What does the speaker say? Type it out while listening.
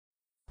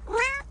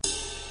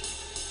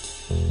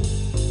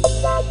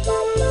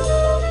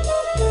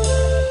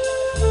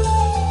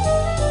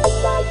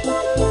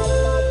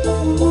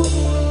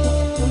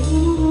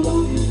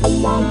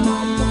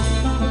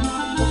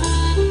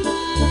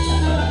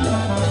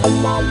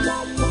Hello.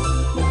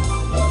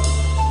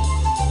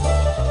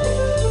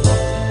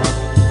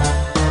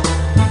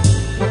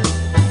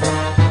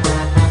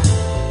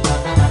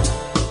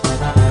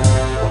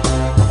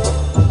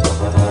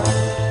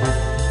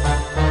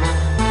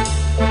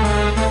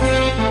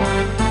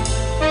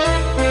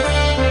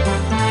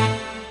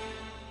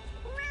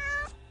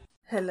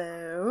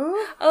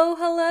 Oh,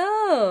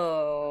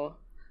 hello.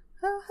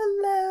 Oh,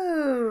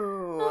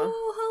 hello.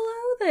 Oh,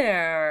 hello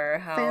there.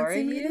 How Fancy are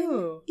meeting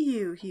you?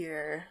 You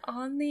here.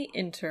 On the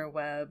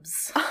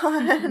interwebs.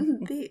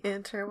 On the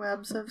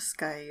interwebs of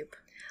Skype.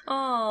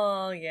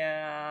 Oh,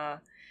 yeah.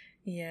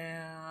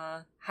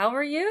 Yeah. How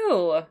are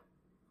you?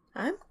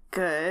 I'm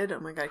good. Oh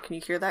my god, can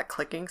you hear that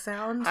clicking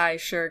sound? I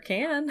sure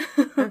can.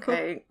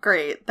 Okay,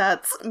 great.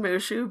 That's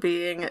Mushu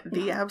being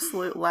the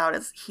absolute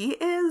loudest. He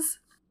is...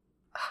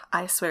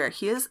 I swear,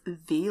 he is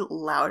the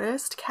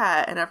loudest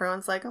cat, and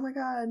everyone's like, oh my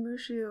god,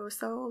 Mushu,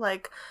 so,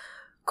 like,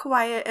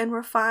 quiet and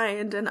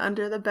refined and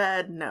under the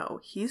bed. No,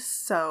 he's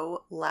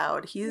so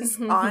loud.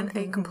 He's on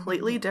a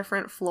completely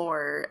different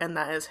floor, and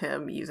that is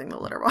him using the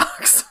litter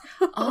box.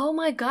 Oh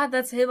my god,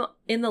 that's him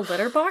in the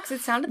litter box?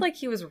 It sounded like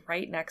he was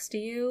right next to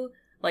you,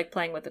 like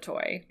playing with a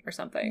toy or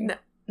something.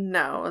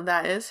 No,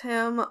 that is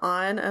him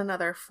on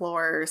another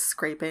floor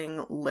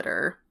scraping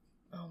litter.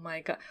 Oh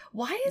my god.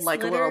 Why is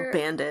like litter... a little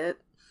bandit.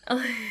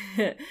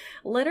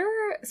 Litter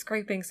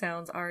scraping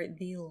sounds are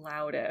the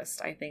loudest.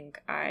 I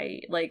think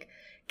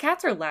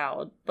cats are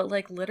loud, but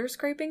like litter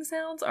scraping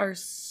sounds are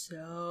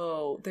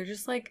they're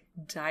just like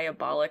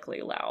diabolically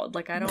loud.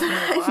 Like I don't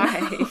know why.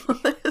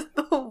 That is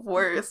the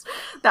worst.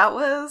 That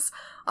was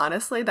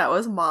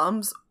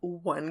Mom's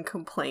one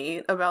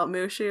complaint about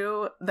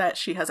Mushu that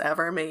she has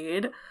ever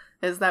made,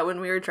 is that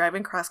when we were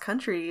driving cross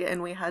country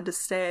and we had to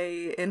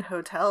stay in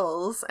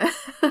hotels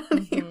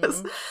and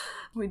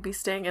we'd be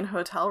staying in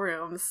hotel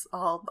rooms,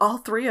 all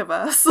three of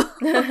us.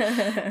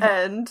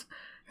 And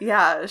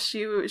yeah,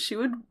 she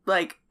would,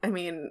 like, I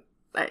mean,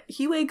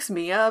 he wakes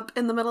me up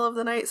in the middle of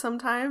the night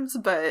sometimes,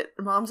 but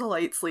Mom's a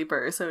light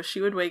sleeper, so she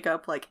would wake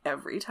up like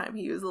every time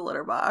he used the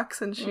litter box,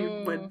 and she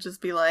would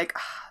just be like,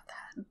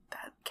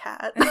 that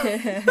cat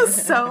is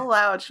so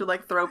loud. She would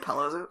like throw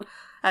pillows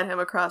at him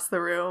across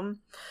the room.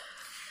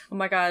 Oh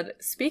my god,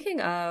 speaking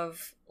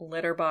of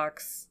litter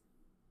box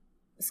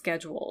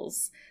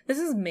schedules, this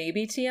is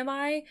maybe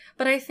TMI,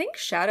 but I think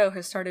Shadow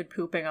has started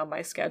pooping on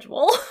my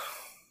schedule.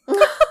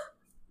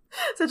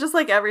 So just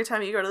like every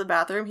time you go to the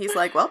bathroom, he's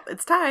like, well,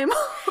 it's time.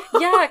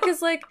 Yeah,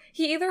 because like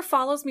he either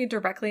follows me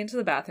directly into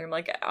the bathroom,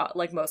 like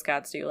most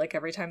cats do, like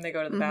every time they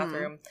go to the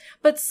bathroom,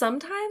 but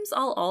sometimes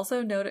I'll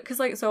also notice, because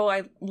like, so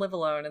I live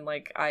alone, and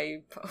like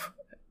I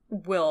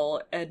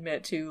will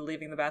admit to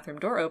leaving the bathroom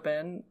door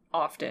open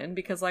often,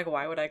 because like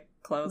why would I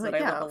close it? I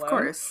live alone. Of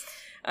course.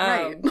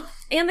 Right.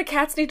 And the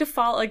cats need to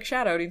follow, like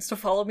Shadow needs to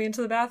follow me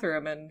into the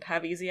bathroom and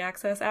have easy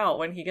access out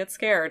when he gets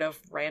scared of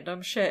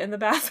random shit in the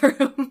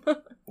bathroom.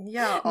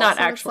 Yeah. Not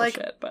actual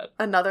shit, but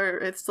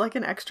it's like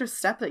an extra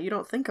step that you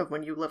don't think of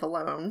when you live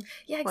alone.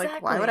 Yeah, exactly.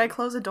 Like, why would I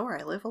close a door?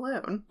 I live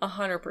alone.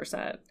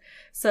 100%.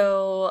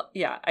 So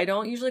yeah, I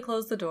don't usually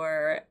close the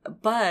door,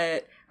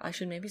 but I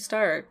should maybe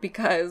start,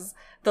 because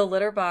the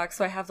litter box,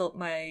 so I have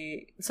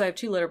I have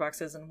two litter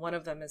boxes, and one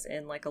of them is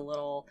in like a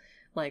little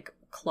like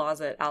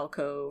closet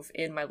alcove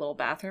in my little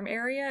bathroom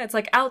area. It's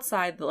like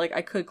outside, like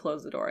I could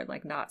close the door and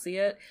like not see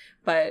it,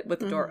 but with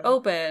the door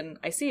open,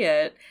 I see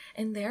it.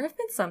 And there have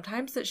been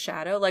sometimes that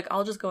Shadow, like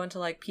I'll just go into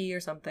like pee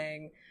or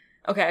something.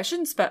 Okay, I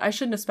shouldn't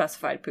have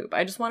specified poop.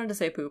 I just wanted to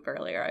say poop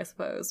earlier, I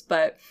suppose.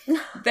 But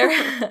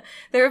there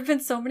have been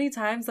so many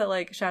times that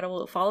like Shadow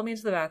will follow me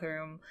into the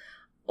bathroom,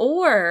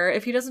 or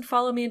if he doesn't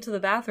follow me into the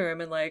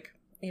bathroom and like,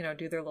 you know,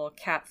 do their little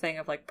cat thing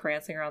of like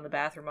prancing around the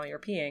bathroom while you're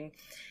peeing,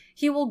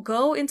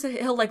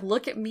 he'll like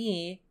look at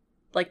me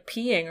like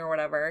peeing or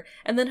whatever,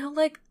 and then he'll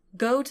like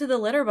go to the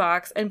litter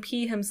box and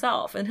pee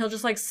himself, and he'll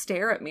just like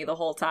stare at me the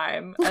whole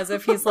time as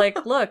if he's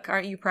like, look,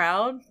 aren't you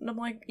proud? And I'm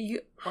like,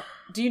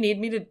 do you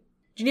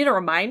need a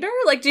reminder?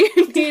 Like, do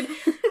you need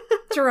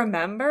to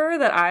remember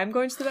that I'm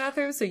going to the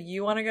bathroom, so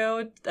you want to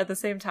go at the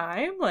same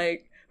time?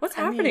 Like, what's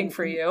happening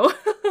for you?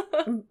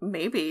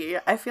 Maybe.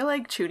 I feel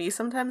like Chuni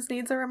sometimes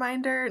needs a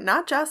reminder,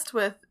 not just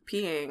with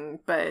peeing,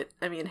 but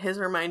I mean, his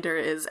reminder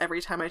is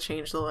every time I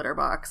change the litter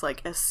box,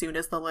 like as soon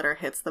as the litter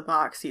hits the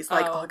box, he's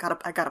like,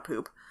 I gotta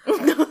poop.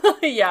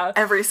 Yeah.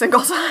 Every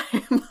single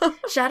time.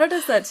 Shadow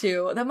does that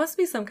too. That must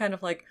be some kind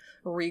of like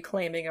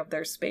reclaiming of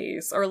their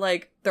space, or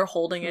like they're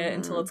holding it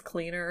until it's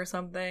cleaner or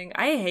something.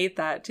 I hate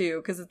that too,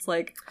 because it's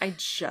like, I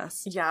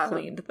just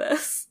cleaned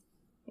this.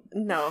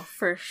 No,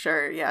 for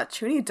sure. Yeah,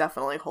 Chuni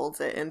definitely holds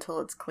it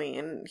until it's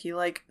clean. He,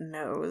 like,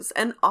 knows.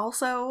 And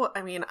also,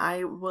 I mean,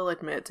 I will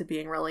admit to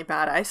being really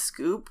bad. I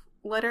scoop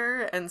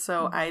litter, and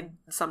so I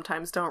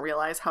sometimes don't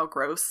realize how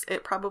gross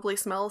it probably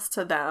smells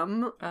to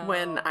them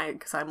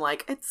because I'm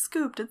like, it's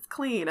scooped, it's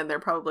clean, and they're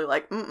probably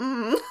like,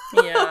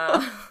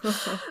 Yeah.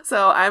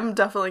 So I'm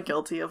definitely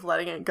guilty of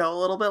letting it go a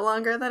little bit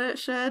longer than it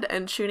should,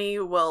 and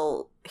Chuni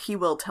will he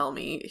will tell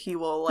me. He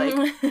will, like,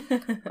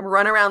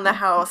 run around the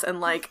house and,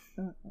 like,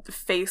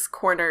 face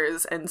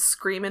corners and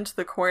scream into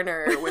the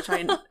corner, which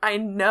I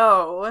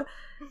know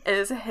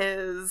is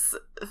his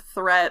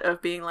threat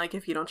of being like,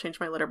 if you don't change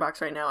my litter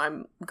box right now,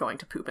 I'm going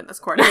to poop in this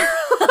corner.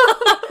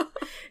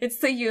 It's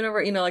the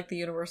like the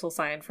universal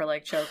sign for,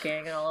 like,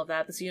 choking and all of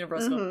that. This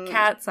universal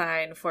cat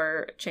sign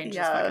for change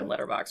this fucking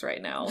litter box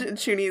right now.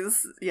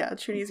 Chuny's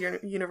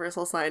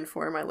universal sign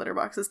for my litter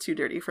box is too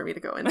dirty for me to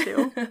go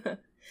into.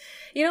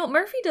 You know,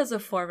 Murphy does a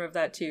form of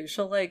that too.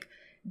 She'll, like,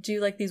 do,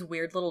 like, these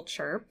weird little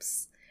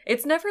chirps.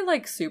 It's never,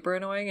 like, super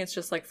annoying. It's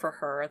just, like, for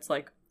her, it's,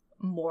 like,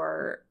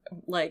 more,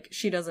 like,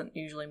 she doesn't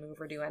usually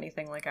move or do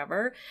anything, like,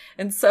 ever.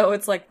 And so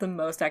it's, like, the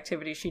most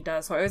activity she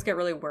does. So I always get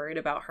really worried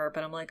about her,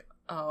 but I'm like,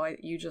 oh,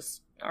 you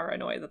just are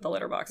annoyed that the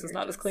litter box is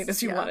not as clean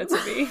as you want it to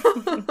be.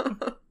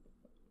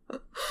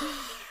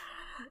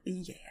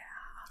 Yeah.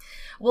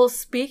 Well,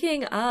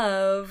 speaking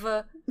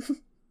of...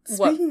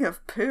 Speaking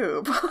of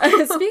poop.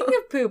 Speaking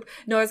of poop.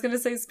 No, I was going to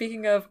say,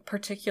 speaking of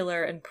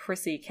particular and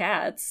prissy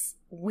cats,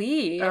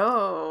 we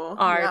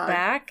are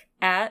back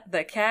at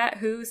the Cat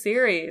Who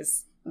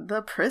series.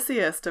 The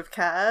prissiest of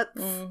cats.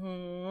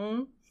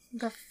 Mm-hmm.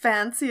 The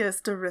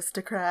fanciest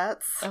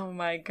aristocrats. Oh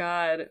my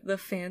god. The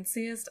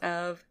fanciest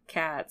of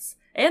cats.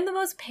 And the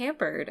most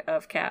pampered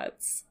of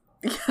cats.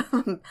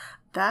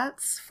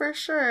 That's for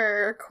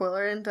sure.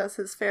 Qwilleran does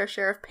his fair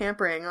share of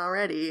pampering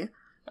already.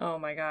 Oh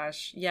my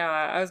gosh. Yeah,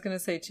 I was gonna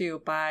say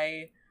too,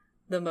 by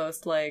the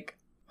most, like,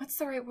 what's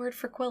the right word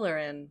for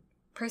Qwilleran?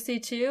 Prissy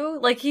too?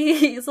 Like,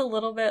 he's a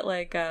little bit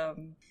like,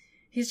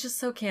 he's just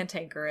so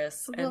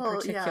cantankerous and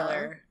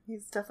particular. Yeah,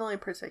 he's definitely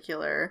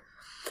particular.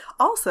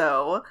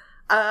 Also,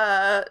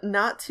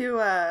 not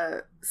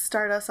to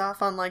start us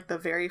off on, like, the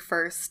very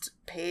first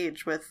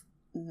page with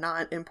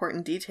not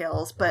important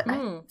details, but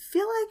I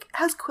feel like,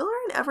 has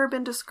Qwilleran ever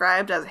been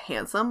described as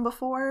handsome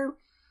before?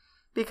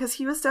 Because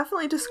he was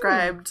definitely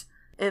described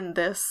in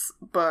this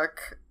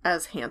book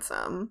as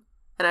handsome.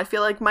 And I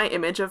feel like my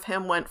image of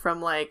him went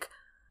from, like,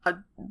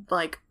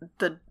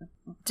 the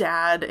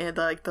dad and,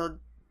 like, the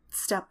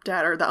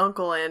stepdad or the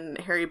uncle in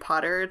Harry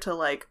Potter to,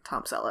 like,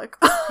 Tom Selleck.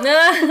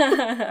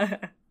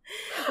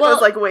 Well, I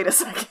was like, wait a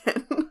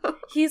second.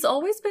 He's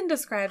always been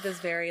described as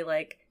very,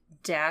 like,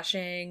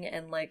 dashing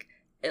and, like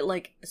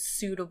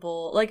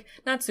suitable, like,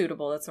 not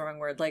suitable, that's the wrong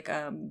word, like,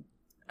 an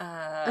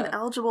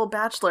eligible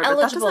bachelor, but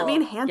that doesn't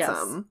mean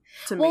handsome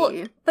to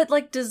me. But,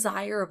 like,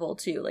 desirable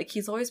too. Like,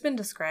 he's always been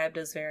described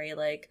as very,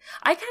 like,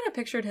 I kind of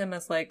pictured him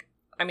as, like,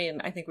 I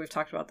mean, I think we've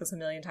talked about this a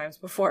million times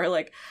before.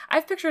 Like,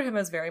 I've pictured him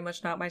as very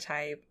much not my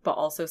type, but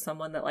also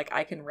someone that, like,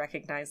 I can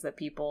recognize that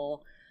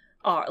people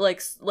are,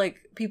 like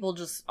people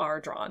just are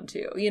drawn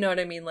to. You know what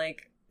I mean?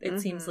 Like, it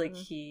seems like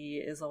he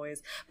is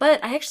always.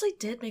 But I actually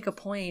did make a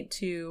point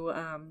to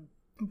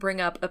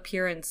bring up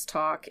appearance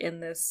talk in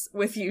this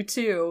with you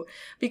too,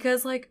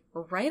 because, like,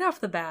 right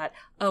off the bat,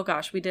 oh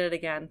gosh, we did it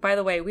again. By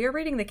the way, we are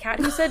reading The Cat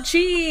Who Said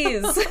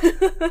Cheese.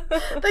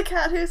 The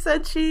Cat Who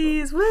Said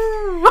Cheese,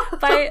 woo!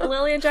 By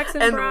Lillian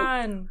Jackson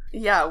Braun.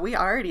 Yeah, we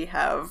already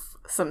have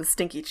some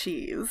stinky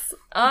cheese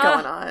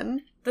going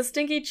on. The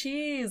stinky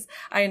cheese.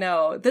 I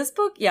know. This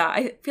book, yeah,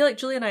 I feel like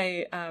Julie and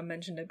I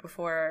mentioned it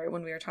before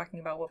when we were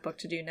talking about what book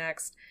to do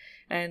next,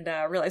 and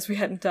realized we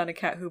hadn't done a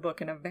Cat Who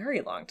book in a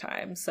very long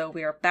time, so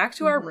we are back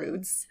to our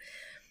roots.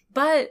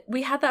 But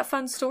we had that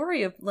fun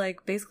story of,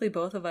 like, basically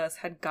both of us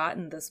had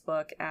gotten this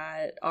book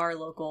at our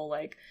local,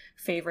 like,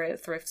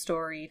 favorite thrift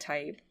story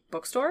type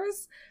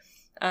bookstores.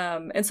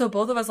 And so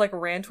both of us, like,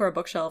 ran to our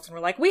bookshelves and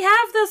were like, we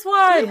have this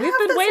one!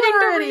 We've been waiting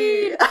to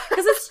read!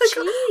 Because it's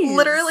cheese!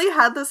 Literally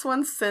had this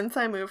one since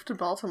I moved to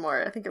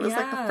Baltimore. I think it was,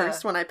 like, the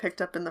first one I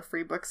picked up in the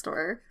free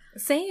bookstore.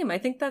 Same. I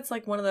think that's,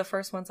 like, one of the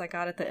first ones I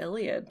got at the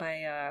Iliad,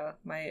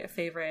 my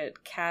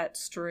favorite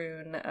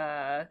cat-strewn,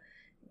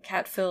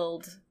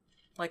 cat-filled,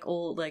 like,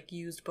 old, like,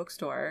 used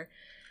bookstore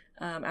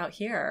out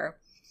here.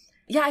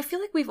 Yeah, I feel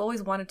like we've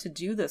always wanted to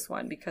do this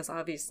one because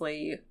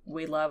obviously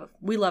we love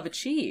a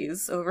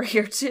cheese over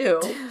here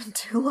too.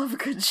 Do love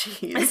good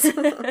cheese.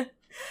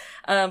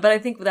 But I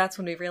think that's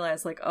when we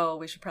realized, like, oh,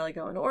 we should probably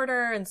go in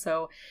order.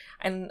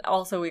 And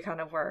also we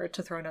kind of were,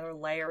 to throw another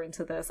layer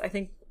into this, I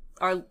think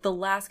the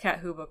last Cat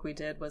Who book we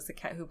did was The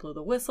Cat Who Blew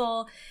the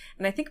Whistle.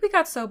 And I think we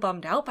got so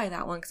bummed out by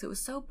that one because it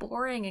was so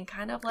boring and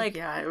kind of, like,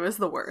 yeah, it was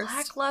the worst.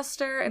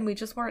 Lackluster, and we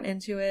just weren't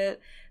into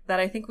it, that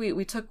I think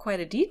we took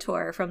quite a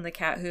detour from The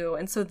Cat Who.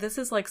 And so this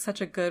is, like,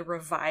 such a good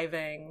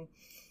reviving,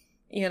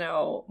 you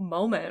know,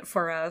 moment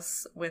for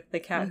us with the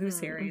Cat Who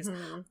series.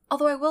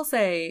 Although I will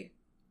say,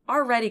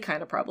 already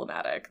kind of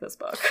problematic, this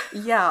book.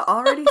 Yeah,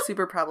 already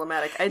super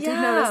problematic. I did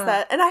notice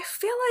that. And I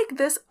feel like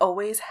this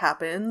always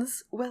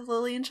happens with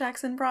Lillian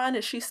Jackson Braun,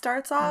 is she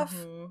starts off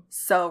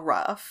so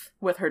rough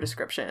with her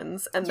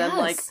descriptions. And then,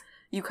 like,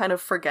 you kind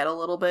of forget a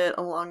little bit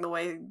along the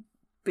way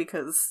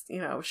because, you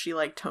know, she,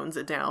 like, tones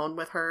it down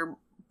with her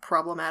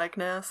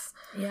problematicness.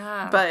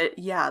 Yeah. But,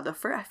 yeah, I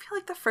feel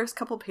like the first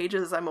couple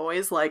pages, I'm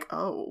always like,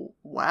 oh,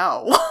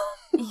 wow.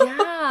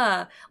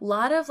 Yeah, a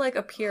lot of, like,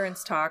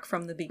 appearance talk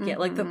from the beginning.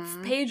 Like, the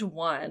page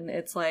one,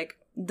 it's like,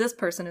 this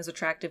person is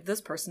attractive,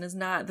 this person is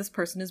not, this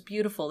person is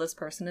beautiful, this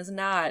person is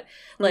not.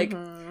 Like,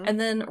 and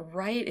then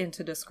right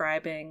into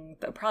describing,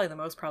 probably the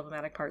most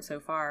problematic part so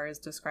far is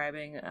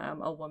describing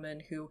a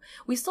woman who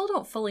we still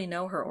don't fully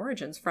know her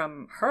origins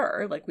from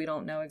her. Like, we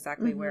don't know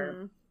exactly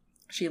where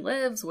she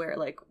lives,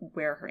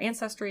 where her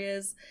ancestry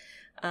is.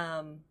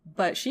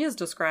 But she is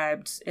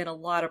described in a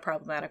lot of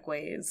problematic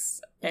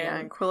ways.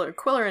 And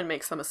Qwilleran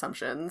makes some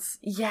assumptions.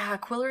 Yeah,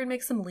 Qwilleran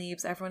makes some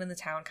leaps. Everyone in the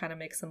town kind of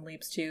makes some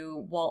leaps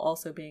too, while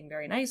also being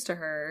very nice to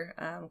her,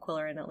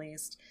 Qwilleran at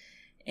least.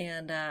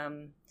 And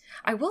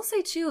I will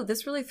say too,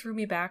 this really threw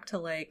me back to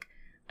like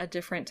a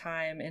different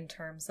time in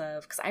terms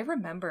of, because I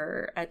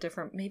remember at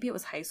different, maybe it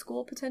was high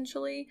school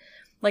potentially,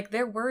 like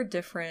there were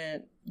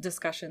different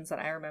discussions that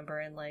I remember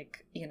in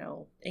like, you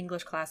know,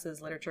 English classes,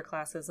 literature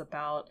classes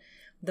about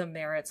the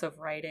merits of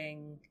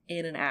writing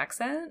in an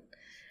accent.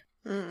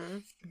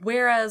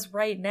 Whereas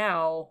right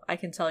now, I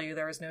can tell you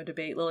there is no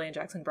debate. Lillian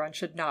Jackson Braun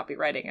should not be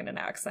writing in an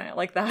accent.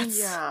 Like,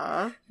 that's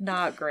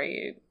not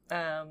great.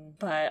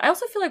 But I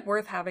also feel like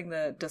worth having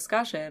the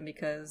discussion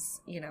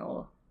because, you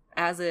know,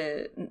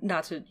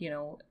 not to, you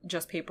know,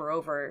 just paper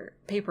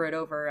it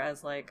over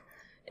as like,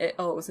 it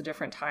was a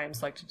different time,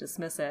 so like to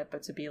dismiss it,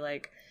 but to be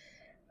like,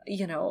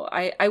 you know,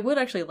 I would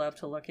actually love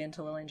to look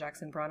into Lillian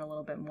Jackson Braun a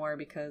little bit more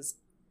because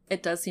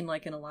it does seem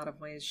like in a lot of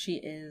ways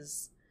she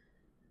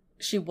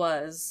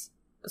was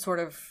sort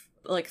of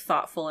like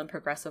thoughtful and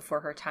progressive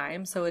for her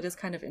time. So it is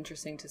kind of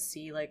interesting to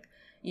see like,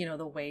 you know,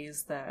 the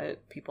ways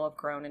that people have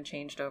grown and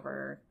changed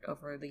over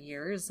the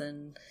years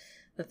and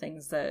the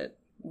things that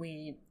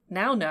we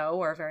now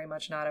know are very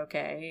much not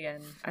okay.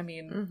 And I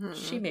mean,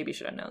 she maybe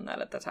should have known that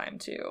at the time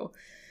too.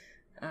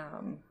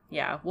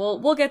 Yeah,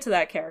 we'll get to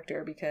that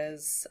character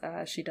because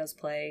she does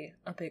play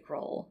a big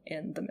role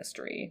in the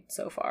mystery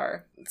so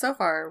far. So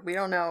far, we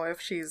don't know if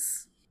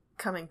she's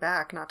coming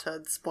back, not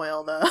to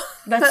spoil the,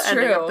 That's the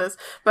true. ending of this.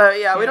 But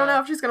yeah, we don't know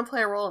if she's going to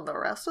play a role in the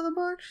rest of the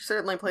book. She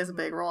certainly plays a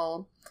big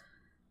role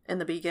in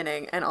the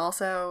beginning. And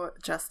also,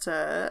 just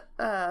to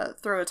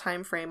throw a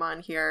time frame on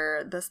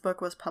here, this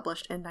book was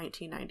published in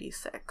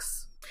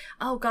 1996.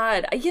 Oh,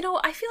 God. You know,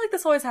 I feel like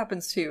this always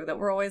happens, too, that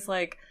we're always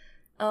like,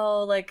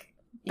 oh, like,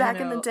 back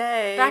in the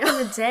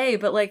day,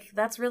 but like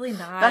that's really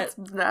not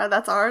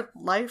that's our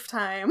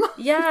lifetime.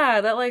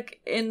 Yeah, that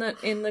like in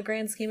the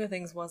grand scheme of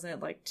things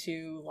wasn't like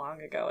too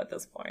long ago at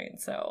this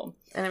point. So,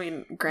 and I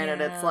mean,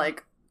 granted, it's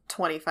like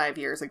 25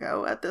 years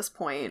ago at this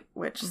point,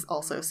 which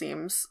also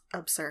seems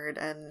absurd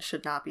and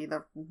should not be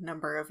the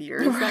number of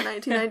years that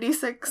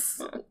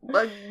 1996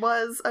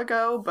 was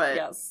ago. But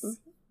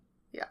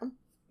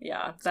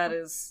yeah, that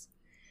is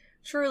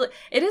truly,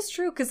 it is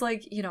true because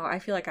like, you know, I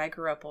feel like I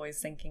grew up always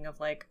thinking of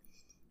like,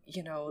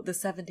 you know, the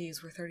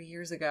 70s were 30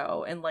 years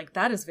ago, and like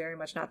that is very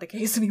much not the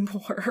case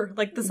anymore.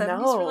 Like the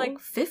 70s were like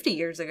 50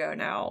 years ago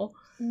now.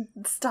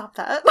 Stop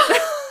that.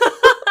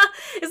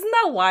 Isn't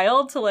that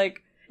wild to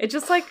like, it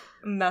just like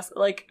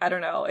like, I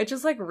don't know, it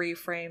just like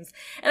reframes.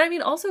 And I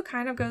mean, also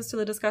kind of goes to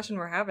the discussion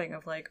we're having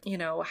of like, you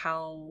know,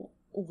 how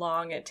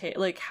long it takes,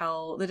 like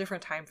how the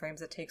different time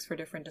frames it takes for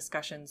different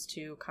discussions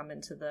to come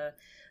into the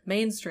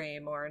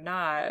mainstream or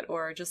not,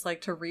 or just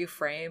like to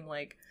reframe,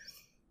 like,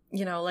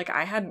 you know, like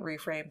I hadn't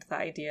reframed the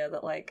idea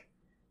that like,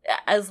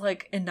 as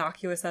like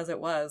innocuous as it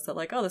was, that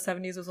like, oh, the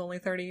 70s was only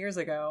 30 years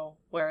ago,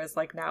 whereas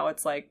like now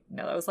it's like,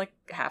 no, that was like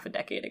half a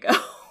decade ago.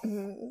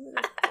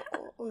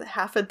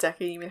 Half a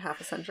decade? You mean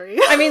half a century?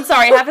 I mean,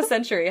 sorry, half a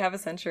century,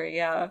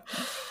 yeah.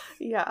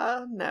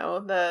 Yeah,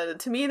 no,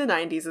 to me the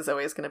 90s is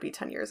always going to be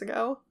 10 years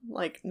ago.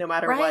 Like, no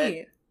matter what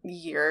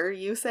year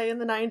you say in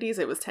the 90s,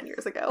 it was 10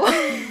 years ago.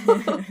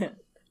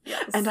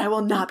 Yes. And I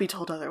will not be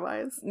told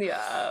otherwise.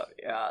 Yeah,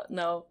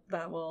 no,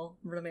 that will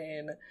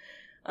remain.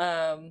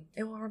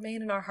 It will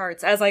remain in our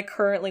hearts, as I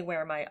currently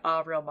wear my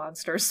Real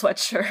Monsters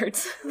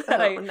sweatshirt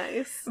that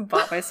I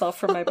bought myself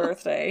for my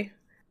birthday.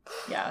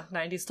 Yeah,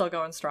 90s still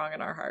going strong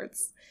in our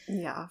hearts.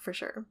 Yeah, for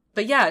sure.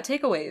 But yeah,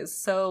 takeaways.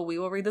 So we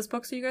will read this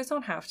book so you guys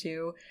don't have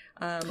to.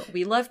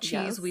 We love cheese.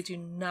 Yes. We do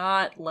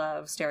not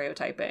love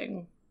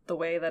stereotyping the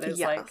way that is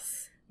like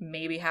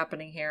maybe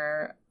happening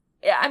here.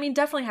 Yeah, I mean,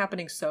 definitely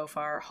happening so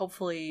far.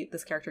 Hopefully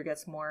this character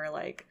gets more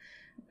like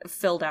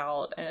filled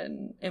out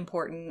and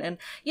important. And,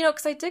 you know,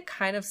 because I did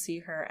kind of see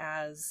her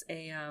as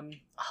a,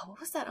 what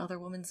was that other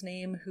woman's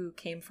name who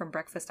came from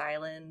Breakfast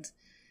Island?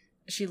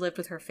 She lived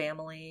with her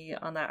family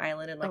on that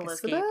island and like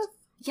Elizabeth? Escaped.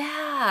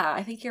 Yeah,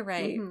 I think you're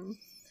right.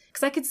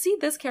 Because I could see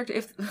this character,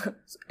 if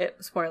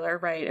spoiler,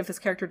 right, if this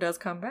character does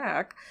come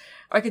back,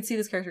 I could see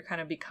this character kind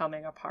of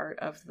becoming a part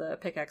of the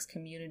Pickax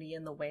community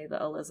in the way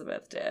that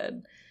Elizabeth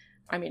did.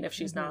 I mean, if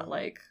she's not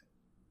like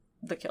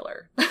the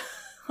killer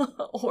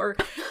or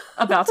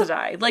about to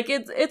die, like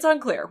it's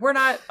unclear. We're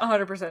not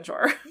 100%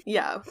 sure.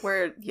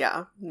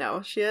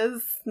 No, she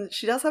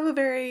does have a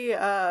very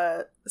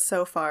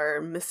so far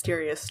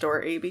mysterious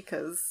story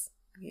because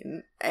I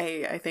mean,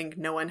 I think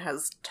no one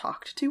has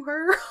talked to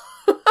her.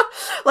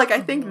 Like, I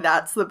think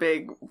that's the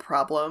big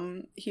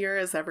problem here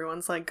is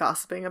everyone's like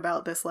gossiping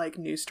about this like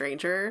new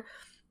stranger,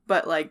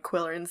 but like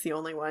Qwilleran's the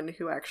only one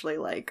who actually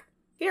like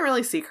he didn't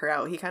really seek her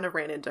out. He kind of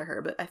ran into her,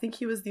 but I think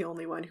he was the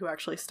only one who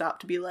actually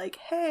stopped to be like,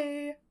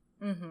 hey,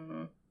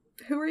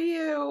 who are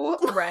you?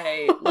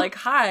 Right. Like,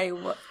 hi,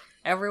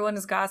 everyone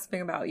is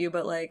gossiping about you,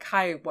 but like,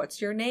 hi,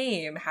 what's your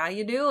name? How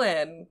you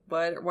doing?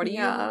 What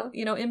are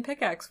you in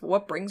Pickax?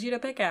 What brings you to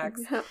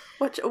Pickax? Yeah.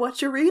 What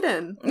you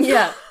reading?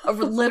 Yeah.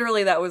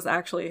 Literally, that was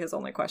actually his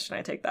only question.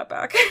 I take that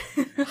back.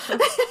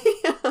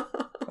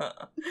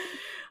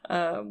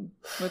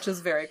 Which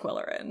is very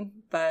Qwilleran.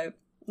 But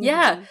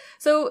yeah.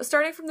 So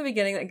starting from the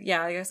beginning, like,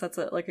 yeah, I guess that's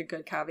a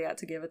good caveat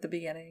to give at the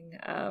beginning.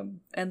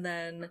 And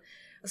then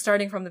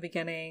starting from the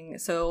beginning,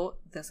 so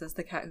this is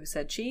The Cat Who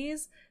Said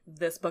Cheese.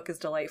 This book is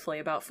delightfully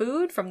about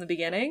food from the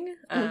beginning.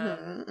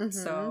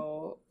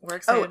 So we're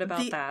excited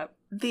about that.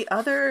 The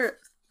other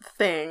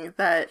thing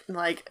that,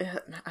 like,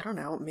 I don't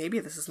know, maybe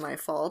this is my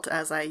fault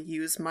as I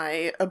use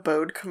my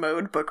Abode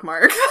Commode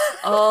bookmark.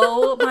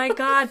 Oh my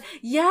god.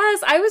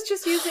 Yes, I was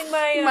just using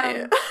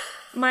my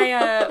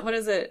what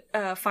is it?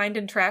 Find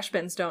in trash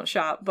bins, don't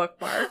shop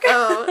bookmark.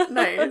 Oh,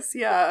 nice.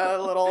 Yeah, a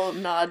little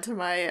nod to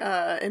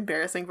my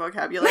embarrassing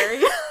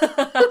vocabulary.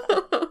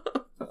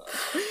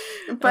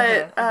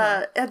 But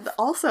and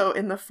also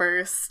in the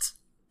first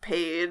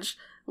page,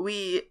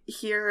 we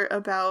hear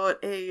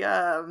about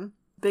a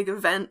big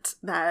event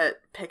that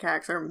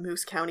Pickax or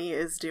Moose County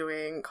is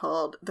doing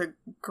called the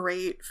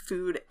Great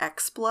Food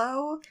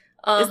Explo.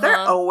 Is there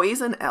always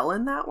an L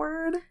in that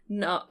word?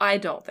 No, I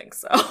don't think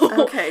so.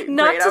 Okay,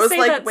 Not great. to I was say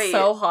like, that wait.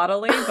 so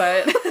haughtily,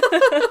 but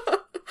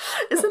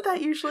isn't that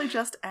usually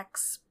just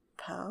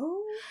expo?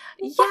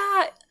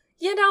 Yeah,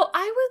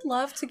 I would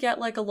love to get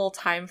like a little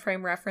time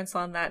frame reference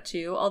on that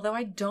too, although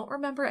I don't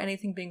remember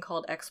anything being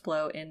called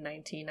Explo in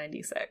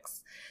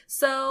 1996.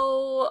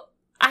 So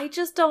I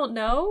just don't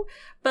know,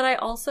 but I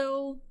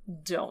also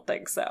don't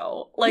think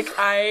so. Like,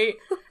 I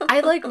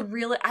like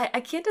really,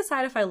 I can't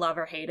decide if I love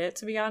or hate it,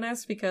 to be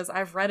honest, because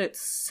I've read it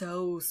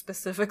so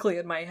specifically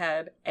in my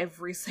head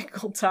every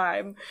single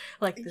time.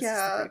 Like, this is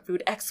the Great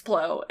Food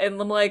Explo. And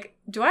I'm like,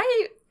 do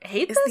I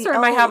hate this or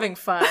am I having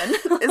fun?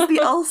 Is the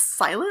L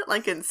silent,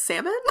 like in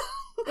salmon?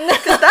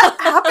 Because that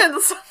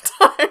happens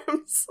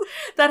sometimes.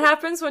 That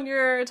happens when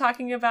you're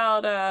talking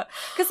about,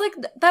 because like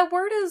that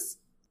word is,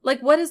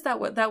 like, what is that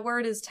word? That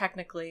word is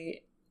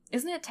technically,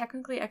 isn't it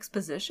technically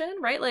exposition,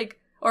 right? Like,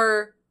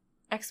 or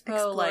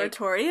expo,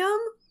 Exploratorium?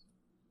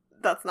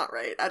 Like, that's not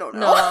right. I don't know.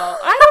 No,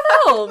 I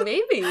don't know.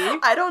 Maybe.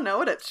 I don't know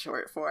what it's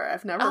short for.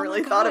 I've never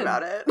really thought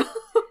about it.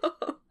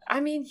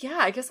 I mean, yeah,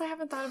 I guess I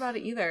haven't thought about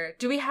it either.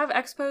 Do we have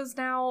expos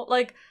now?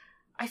 Like,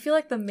 I feel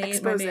like the main...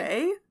 Expose?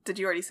 Did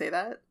you already say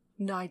that?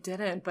 No, I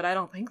didn't, but I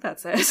don't think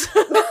that's it.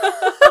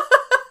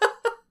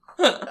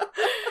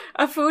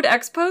 A food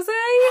expose?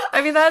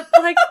 I mean, that,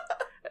 like...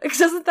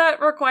 Doesn't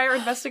that require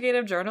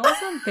investigative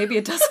journalism? Maybe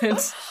it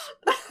doesn't.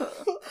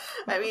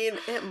 I mean,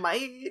 it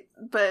might,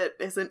 but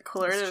isn't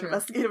Qwilleran an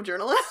investigative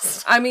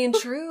journalist? I mean,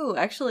 true.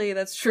 Actually,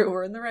 that's true.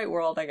 We're in the right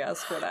world, I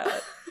guess, for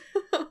that.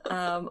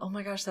 Oh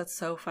my gosh, that's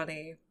so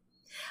funny.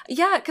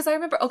 Yeah, because I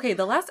remember, okay,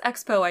 the last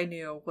expo I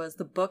knew was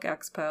the book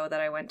expo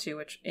that I went to,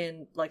 which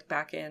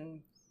back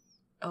in,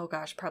 oh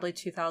gosh, probably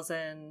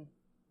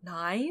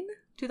 2009?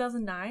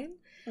 2009?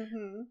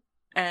 Mm-hmm.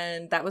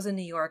 And that was in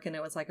New York, and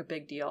it was like a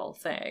big deal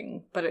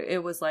thing. But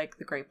it was like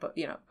the Great Book,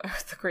 the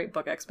Great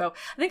Book Expo.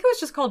 I think it was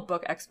just called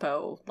Book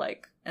Expo,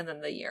 like, and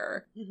then the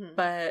year. Mm-hmm.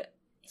 But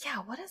yeah,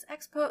 what is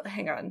Expo?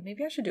 Hang on,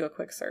 maybe I should do a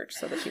quick search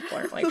so that people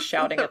aren't like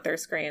shouting at their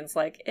screens,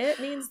 like, it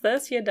means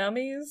this, you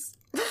dummies.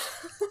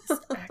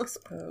 What's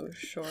Expo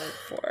short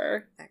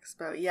for?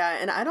 Expo, yeah,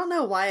 and I don't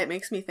know why it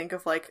makes me think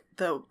of like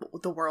the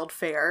World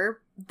Fair.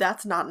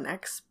 That's not an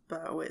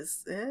expo,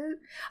 is it?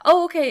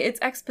 Oh, okay, it's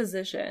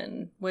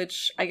exposition,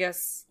 which I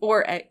guess,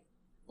 or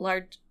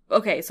large.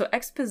 Okay, so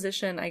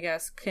exposition, I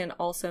guess, can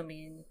also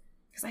mean,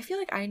 because I feel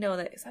like I know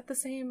that, is that the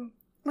same?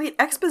 Wait,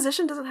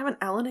 exposition doesn't have an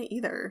L in it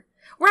either.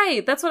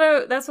 Right, that's what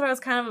I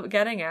was kind of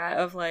getting at,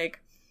 of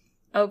like,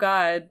 oh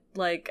god,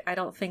 like, I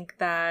don't think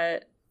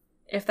that,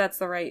 if that's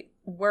the right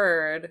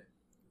word,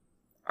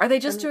 are they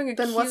just doing a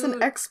then cute... what's an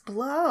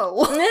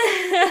explo?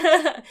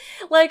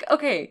 Like,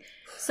 okay,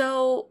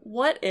 so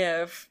what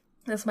if,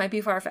 this might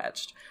be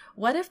far-fetched,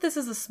 what if this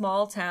is a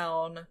small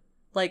town,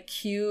 like,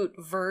 cute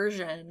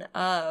version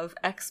of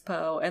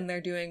expo, and they're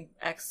doing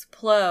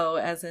explo,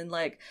 as in,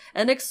 like,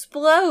 an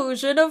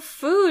explosion of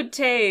food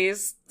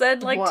taste,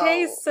 and, like,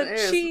 tastes of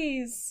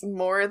cheese.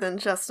 More than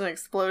just an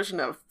explosion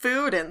of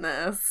food in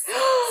this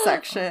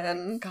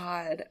section. Oh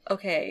god.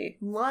 Okay.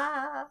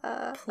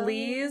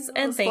 Please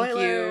and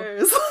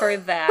Spoilers.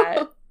 Thank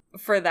you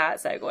for that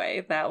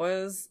segue. That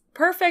was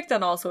perfect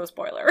and also a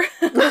spoiler.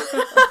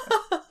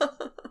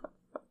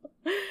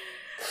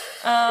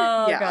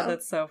 Oh yeah. God,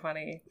 that's so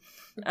funny.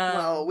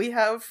 Well, we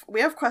have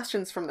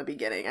questions from the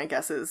beginning, I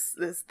guess is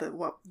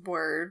what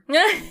we're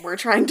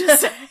trying to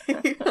say.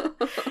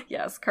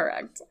 Yes,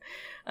 correct.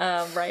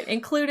 Right,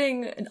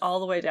 including all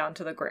the way down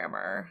to the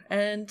grammar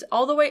and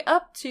all the way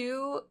up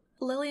to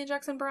Lillian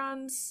Jackson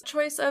Braun's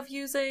choice of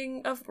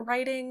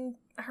writing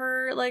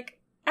her, like,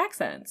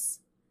 accents,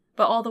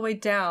 but all the way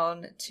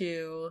down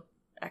to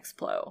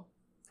explo.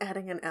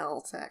 Adding an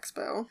L to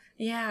Expo.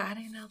 Yeah,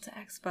 adding an L to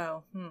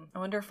Expo. I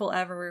wonder if we'll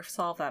ever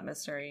solve that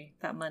mystery,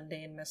 that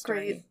mundane mystery.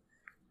 Great.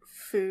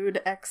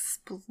 Food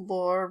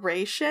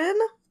exploration?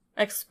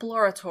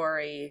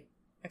 Exploratory.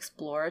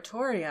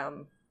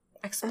 Exploratorium.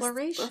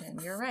 Exploration,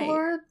 you're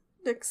right.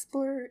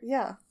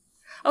 Yeah.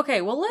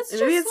 Okay, well, let's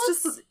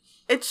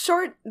it's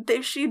short.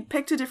 She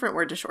picked a different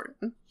word to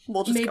shorten.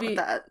 We'll just go with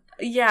that.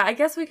 Yeah, I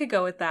guess we could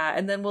go with that,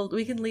 and then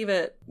we can leave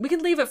it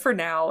for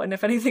now, and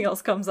if anything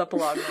else comes up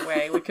along the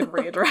way, we can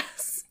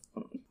readdress.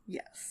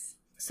 Yes.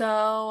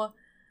 So,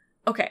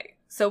 okay,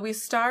 so we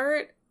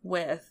start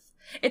with,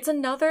 it's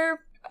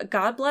another,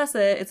 God bless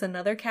it's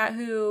another Cat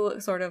Who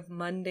sort of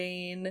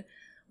mundane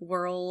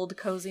world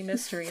cozy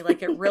mystery.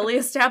 Like, it really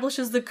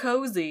establishes the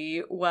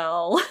cozy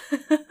well.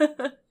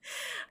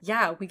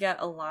 Yeah, we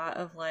get a lot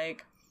of,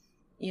 like,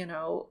 you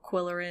know,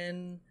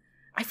 Qwilleran.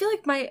 I feel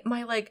like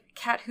my like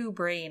Cat Who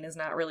brain is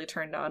not really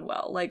turned on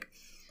well. Like,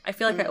 I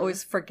feel like I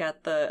always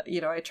forget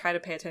I try to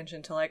pay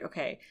attention to, like,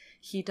 okay,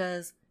 he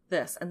does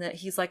this, and then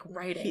he's like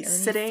writing, he's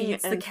and sitting he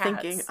feeds and the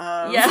cats. thinking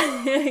of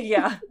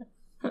yeah.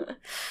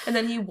 And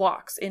then he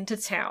walks into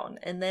town,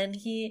 and then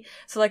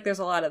there's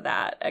a lot of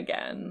that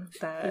again.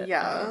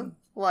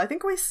 Well, I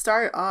think we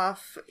start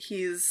off,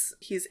 he's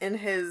in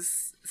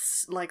his,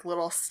 like,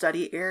 little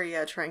study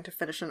area trying to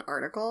finish an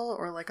article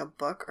or, like, a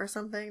book or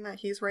something that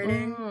he's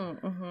writing.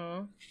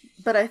 Mm-hmm.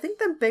 But I think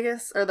the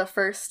biggest, or the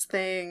first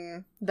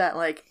thing that,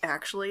 like,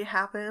 actually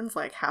happens,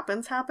 like,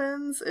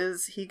 happens,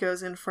 is he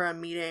goes in for a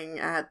meeting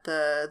at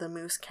the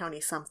Moose County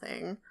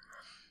something.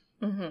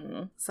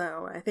 Mm-hmm.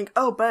 So I think,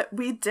 but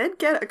we did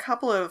get a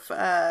couple of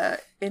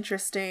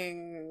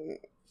interesting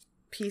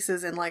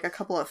pieces in, like, a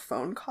couple of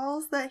phone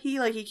calls that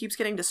he keeps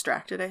getting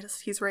distracted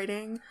as he's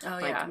writing,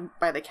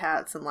 by the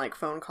cats and, like,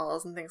 phone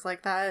calls and things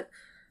like that.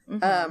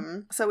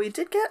 Mm-hmm. So we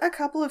did get a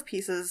couple of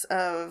pieces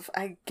of,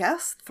 I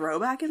guess,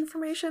 throwback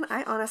information.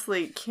 I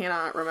honestly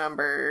cannot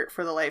remember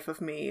for the life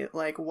of me,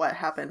 like, what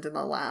happened in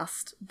the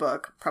last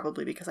book,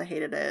 probably because I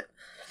hated it.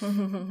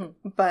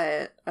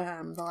 But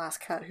the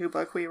last Cat Who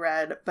book we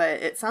read,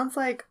 but it sounds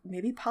like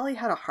maybe Polly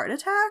had a heart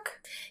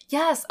attack.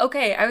 Yes.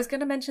 Okay. I was going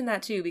to mention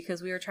that too,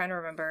 because we were trying to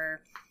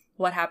remember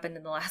what happened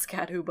in the last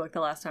Cat Who book the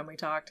last time we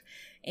talked.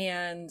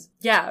 And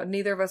yeah,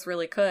 neither of us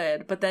really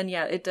could. But then,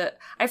 yeah,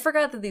 I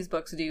forgot that these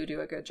books do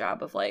a good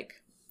job of,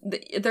 like,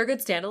 they're good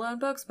standalone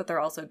books, but they're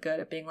also good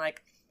at being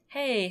like,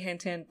 hey,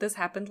 hint, hint, this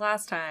happened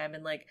last time.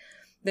 And, like,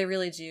 they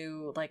really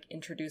do, like,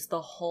 introduce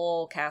the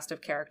whole cast of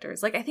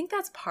characters. Like, I think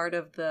that's part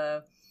of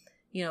the,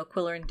 you know,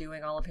 Qwilleran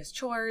doing all of his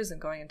chores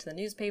and going into the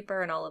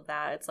newspaper and all of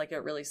that. It's like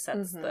it really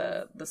sets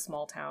the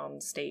small town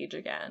stage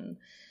again.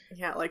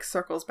 Yeah, it, like,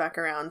 circles back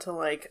around to,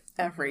 like,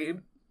 every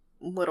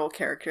little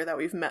character that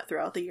we've met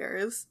throughout the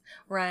years.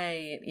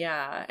 Right,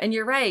 yeah. And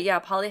you're right, yeah,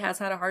 Polly has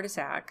had a heart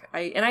attack.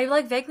 I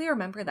like vaguely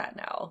remember that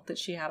now, that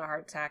she had a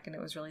heart attack and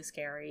it was really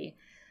scary.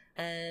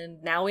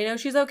 And now we know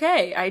she's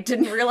okay. I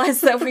didn't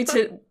realize that we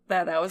did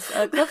that was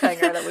a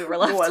cliffhanger that we were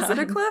left Was on. it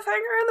a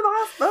cliffhanger in the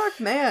last book?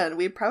 Man,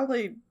 we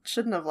probably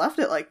shouldn't have left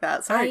it like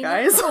that. Sorry,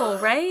 guys. Oh,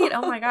 right?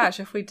 Oh my gosh,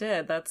 if we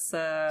did, that's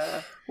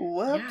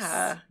whoops.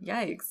 Yeah,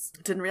 yikes.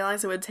 Didn't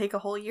realize it would take a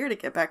whole year to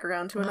get back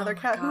around to another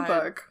Cat Who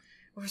book.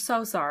 We're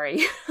so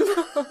sorry.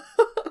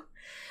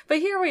 But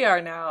here we are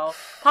now.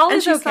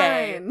 Polly's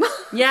okay. Fine.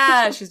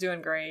 Yeah, she's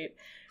doing great.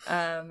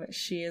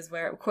 She is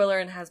where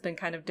Qwilleran has been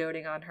kind of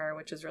doting on her,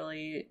 which is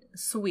really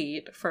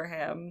sweet for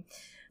him.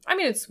 I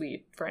mean, it's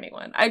sweet for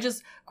anyone.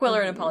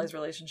 Qwilleran and Polly's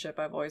relationship,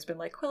 I've always been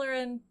like,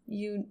 Qwilleran,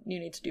 you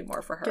need to do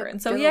more for her. And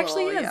so he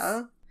actually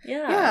is.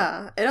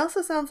 Yeah. It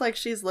also sounds like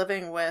she's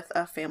living with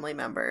a family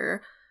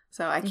member.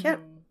 So I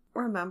can't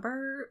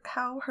remember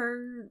how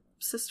her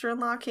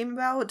sister-in-law came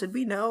about. Did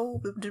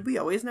we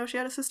always know she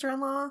had a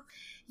sister-in-law?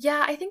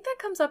 Yeah, I think that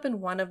comes up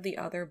in one of the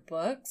other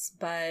books,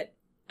 but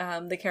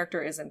the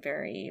character isn't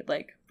very,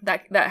 like,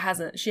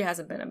 she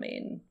hasn't been a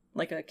main,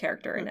 like, a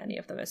character in any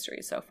of the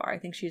mysteries so far. I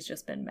think she's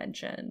just been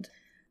mentioned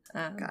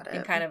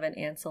in kind of an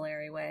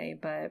ancillary way.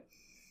 But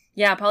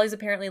yeah, Polly's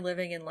apparently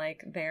living in,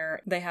 like,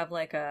 they have,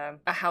 like, a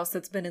house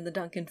that's been in the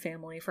Duncan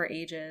family for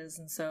ages,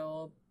 and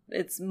so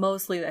it's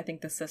mostly, I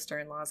think, the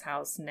sister-in-law's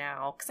house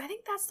now, because I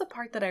think that's the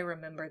part that I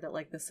remember, that,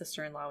 like, the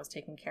sister-in-law was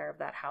taking care of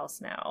that house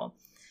now.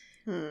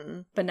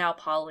 But now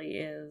Polly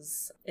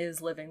is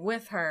living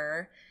with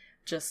her,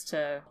 just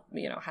to,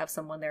 you know, have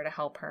someone there to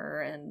help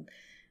her, and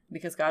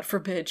because God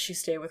forbid she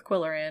stay with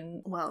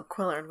Qwilleran. Well,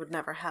 Qwilleran would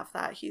never have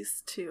that.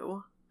 He's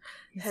too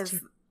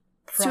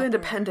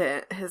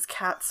independent. His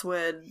cats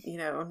would, you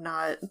know,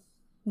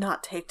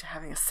 not take to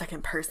having a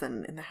second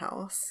person in the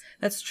house.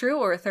 That's true,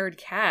 or a third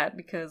cat,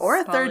 because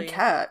third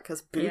cat,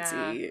 because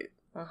Bootsy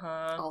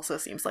also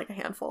seems like a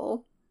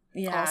handful.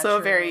 Yeah, also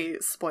a very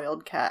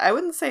spoiled cat. I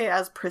wouldn't say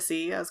as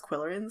prissy as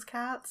Qwilleran's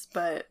cats,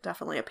 but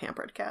definitely a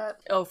pampered cat.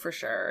 Oh, for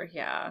sure.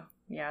 Yeah.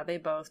 Yeah, they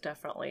both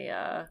definitely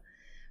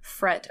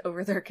fret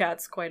over their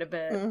cats quite a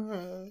bit.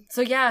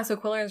 So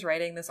Qwilleran's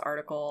writing this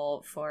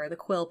article for the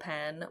Quill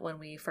Pen when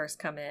we first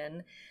come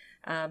in.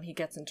 He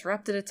gets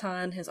interrupted a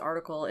ton. His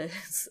article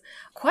is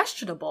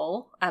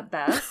questionable at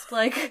best.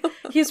 Like,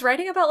 he's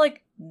writing about,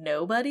 like,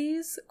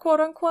 nobodies, quote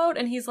unquote.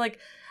 And he's like,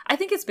 I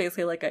think it's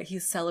basically like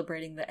he's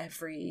celebrating the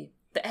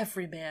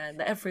everyman,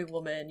 the every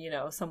woman, you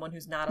know, someone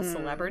who's not a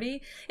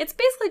celebrity. It's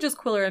basically just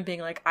Qwilleran being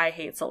like, I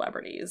hate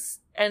celebrities.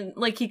 And,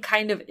 like, he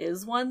kind of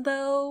is one,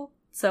 though.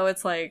 So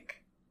it's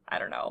like, I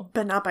don't know.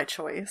 But not by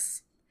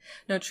choice.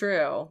 No,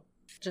 true.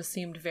 Just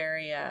seemed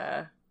very,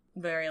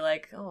 very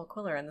like, oh,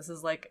 Qwilleran, this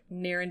is, like,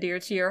 near and dear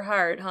to your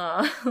heart,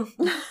 huh?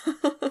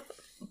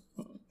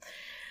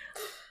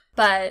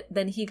 But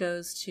then he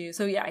goes to,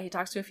 so yeah, he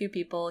talks to a few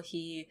people.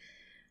 He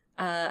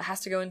has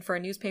to go in for a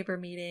newspaper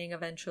meeting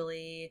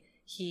eventually.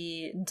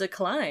 He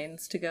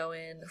declines to go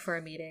in for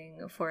a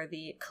meeting for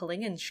the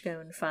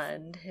Qwilleran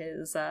Fund,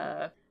 his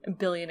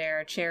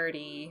billionaire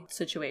charity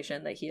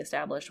situation that he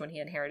established when he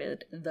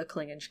inherited the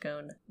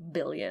Qwilleran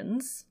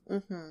billions.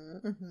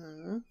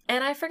 And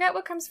I forget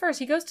what comes first.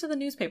 He goes to the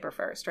newspaper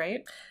first,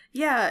 right?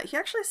 Yeah, he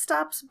actually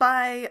stops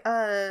by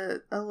a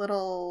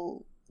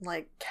little,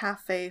 like,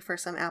 cafe for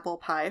some apple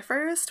pie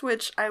first,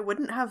 which I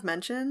wouldn't have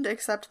mentioned,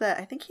 except that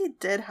I think he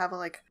did have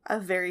a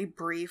very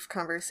brief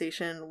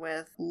conversation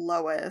with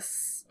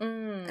Lois.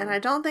 And I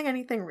don't think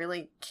anything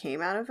really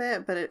came out of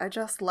it, but I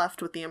just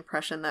left with the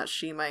impression that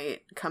she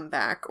might come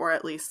back, or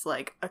at least,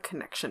 like, a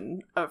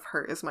connection of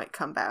hers might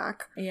come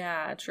back.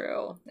 Yeah,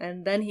 true.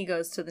 And then he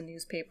goes to the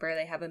newspaper.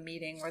 They have a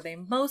meeting where they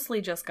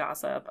mostly just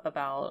gossip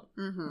about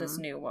this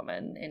new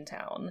woman in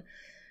town.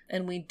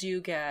 And we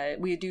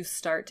do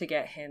start to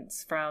get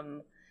hints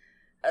from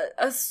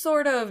a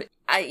sort of,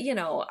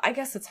 I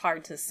guess it's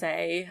hard to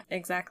say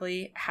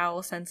exactly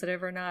how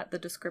sensitive or not the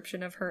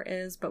description of her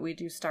is, but we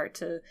do start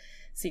to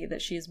see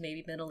that she's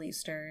maybe Middle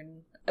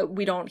Eastern.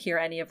 We don't hear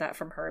any of that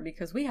from her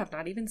because we have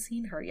not even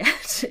seen her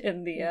yet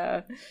in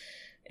the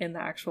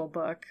actual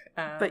book.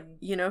 But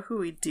you know who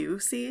we do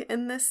see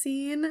in this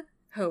scene?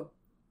 Who?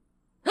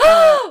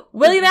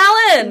 William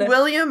Allen!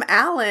 William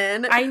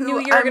Allen! I knew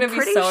you were going to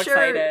be so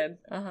excited.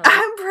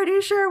 I'm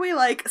pretty sure we,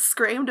 like,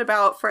 screamed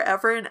about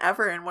forever and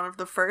ever in one of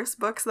the first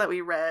books that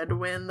we read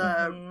when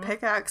the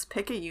Pickax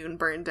Picayune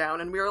burned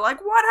down, and we were like,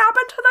 what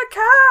happened to the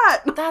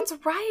cat?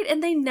 That's right,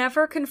 and they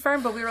never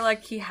confirmed, but we were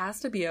like, he has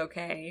to be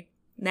okay.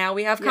 Now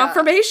we have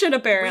confirmation,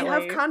 apparently.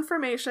 We have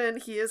confirmation.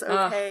 He is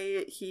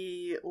okay.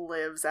 He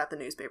lives at the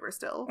newspaper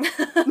still.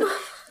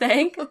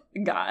 Thank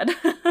God.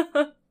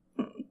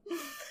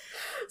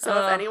 So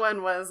if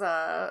anyone was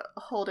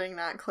holding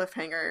that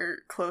cliffhanger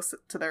close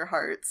to their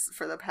hearts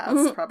for the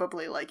past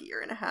probably, like,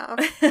 year and a half,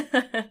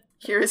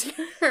 here's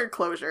your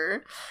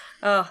closure.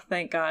 Oh,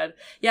 thank God.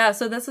 Yeah,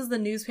 so this is the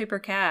newspaper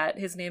cat.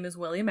 His name is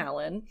William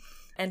Allen.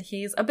 And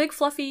he's a big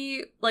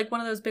fluffy, like one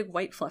of those big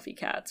white fluffy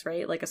cats,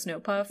 right? Like a snow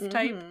puff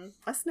type.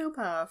 A snow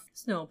puff.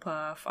 Snow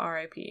puff,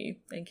 R.I.P.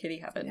 in kitty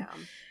heaven. Yeah.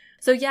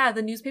 So yeah,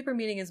 the newspaper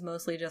meeting is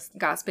mostly just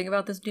gossiping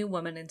about this new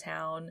woman in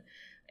town.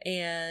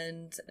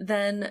 And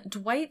then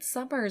Dwight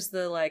Summers,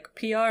 the, like,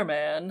 PR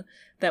man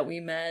that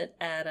we met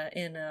at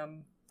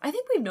I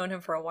think we've known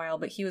him for a while,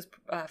 but he was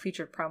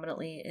featured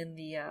prominently in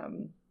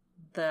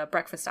the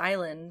Breakfast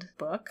Island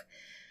book.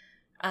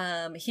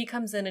 He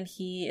comes in and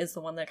he is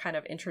the one that kind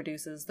of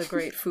introduces the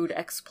Great Food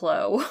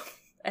Explo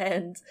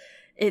and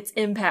its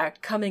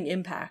coming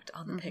impact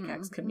on the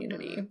Pickax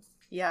community.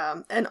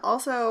 Yeah, and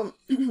also,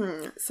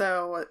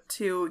 so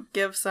to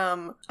give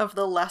some of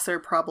the lesser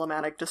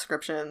problematic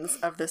descriptions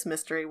of this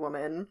mystery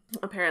woman,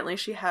 apparently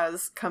she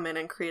has come in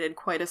and created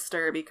quite a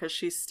stir because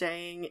she's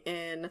staying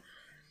in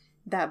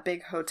that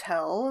big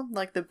hotel,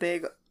 like the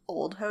big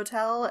old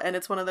hotel, and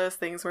it's one of those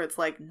things where it's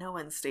like, no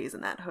one stays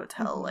in that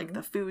hotel. Like,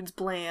 the food's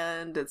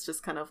bland, it's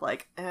just kind of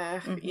like,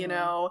 you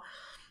know?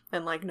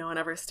 And, like, no one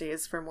ever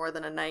stays for more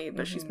than a night,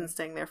 but she's been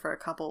staying there for a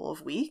couple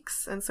of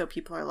weeks. And so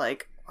people are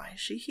like, why is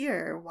she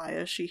here? Why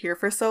is she here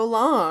for so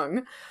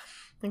long?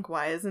 Like,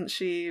 why isn't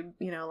she,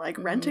 you know, like,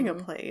 renting a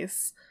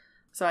place?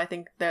 So I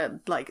think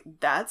that, like,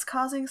 that's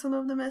causing some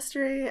of the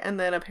mystery. And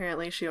then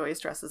apparently she always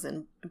dresses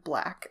in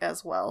black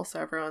as well. So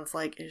everyone's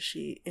like, is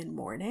she in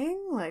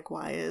mourning? Like,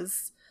 why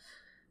is,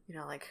 you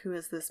know, like, who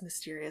is this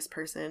mysterious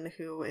person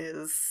who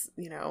is,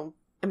 you know,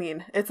 I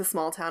mean, it's a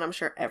small town. I'm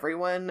sure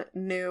everyone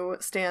new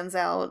stands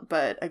out,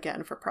 but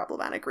again, for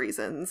problematic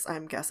reasons,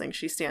 I'm guessing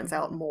she stands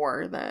out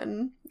more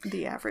than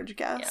the average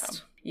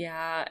guest.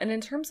 Yeah. And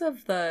in terms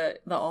of the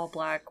all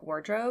black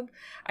wardrobe,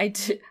 I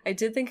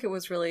did think it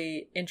was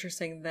really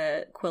interesting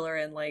that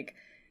Qwilleran, like,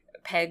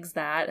 pegs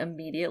that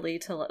immediately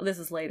to, this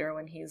is later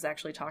when he's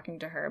actually talking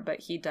to her, but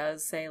he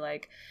does say,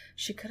 like,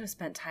 she could have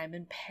spent time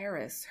in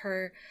Paris.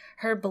 Her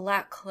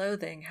black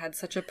clothing had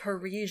such a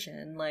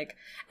Parisian, like,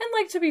 and,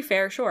 like, to be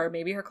fair, sure,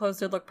 maybe her clothes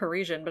did look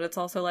Parisian, but it's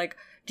also like,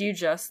 do you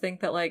just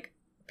think that, like,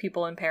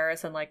 people in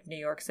Paris and, like, New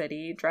York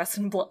City dress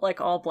in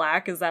like all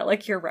black? Is that,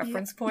 like, your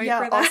reference point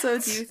for that? Also,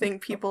 do you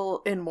think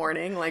people in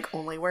mourning, like,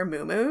 only wear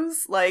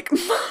muumuus? Like,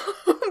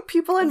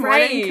 people in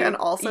mourning can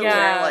also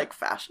wear, like,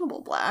 fashionable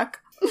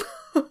black.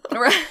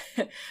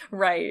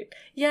 Right.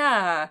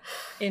 Yeah.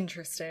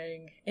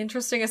 Interesting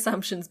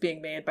assumptions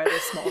being made by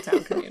this small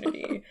town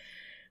community.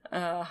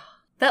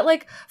 That,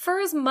 like, for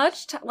as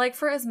much,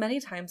 for as many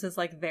times as,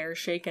 like, they're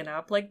shaken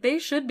up, like, they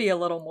should be a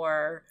little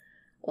more,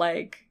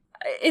 like,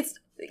 a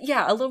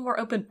little more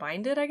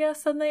open-minded, I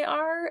guess, than they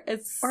are.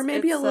 Or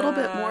maybe a little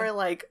bit more,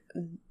 like,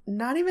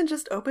 not even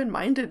just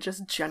open-minded,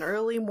 just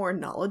generally more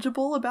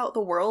knowledgeable about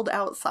the world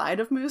outside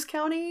of Moose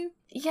County.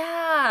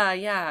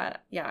 Yeah,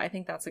 I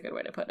think that's a good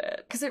way to put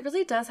it. Because it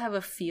really does have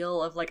a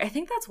feel of, like, I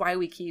think that's why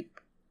we keep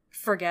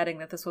forgetting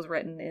that this was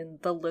written in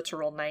the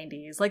literal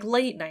 90s, like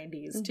late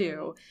 90s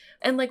too.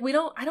 And like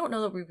I don't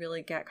know that we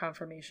really get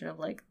confirmation of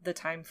like the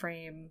time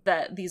frame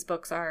that these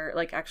books are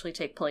like actually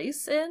take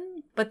place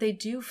in, but they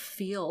do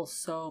feel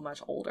so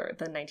much older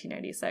than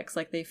 1996.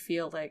 Like they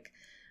feel like,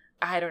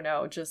 I don't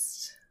know,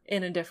 just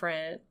in a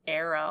different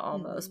era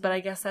almost. But I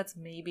guess that's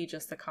maybe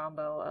just the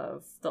combo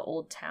of the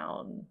old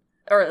town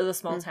or the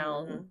small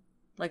town,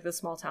 like the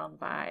small town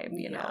vibe,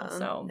 you know.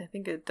 So I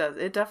think it does.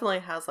 It definitely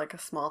has like a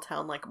small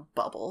town like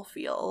bubble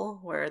feel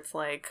where it's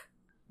like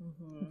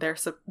they're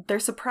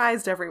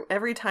surprised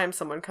every time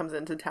someone comes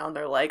into town.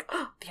 They're like,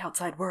 oh, the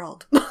outside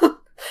world,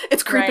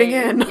 it's creeping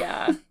in.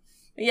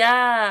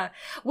 Yeah.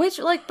 Which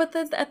like, but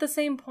then at the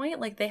same point,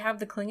 like they have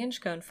the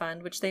Qwilleran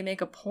Fund, which they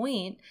make a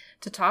point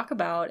to talk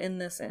about in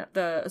this.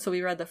 So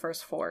we read the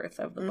first fourth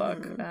of the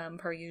book,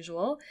 per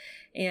usual,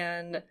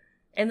 and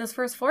in this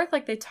first fourth,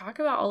 like they talk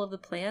about all of the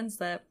plans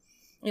that,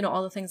 you know,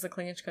 all the things the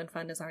Qwilleran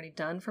Fund has already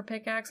done for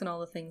Pickax and all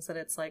the things that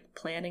it's, like,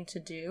 planning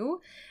to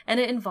do. And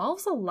it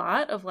involves a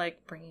lot of,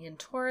 like, bringing in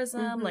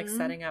tourism, like,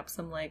 setting up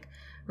some, like,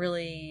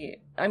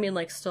 really, I mean,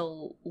 like,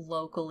 still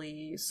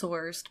locally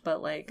sourced,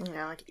 but, like...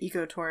 Yeah, like,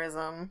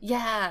 ecotourism.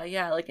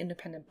 Yeah, like,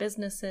 independent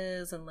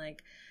businesses, and,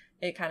 like,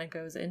 it kind of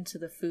goes into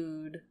the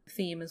food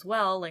theme as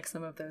well. Like,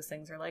 some of those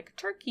things are, like,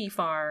 turkey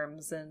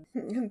farms and...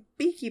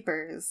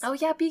 Beekeepers. Oh,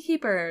 yeah,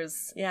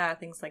 beekeepers. Yeah,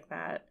 things like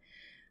that.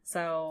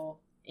 So...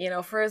 You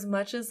know, for as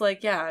much as,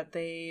 like, yeah,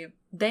 they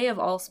of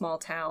all small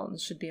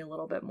towns should be a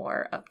little bit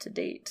more up to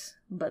date,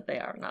 but they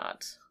are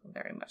not,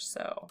 very much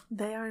so.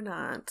 They are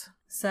not.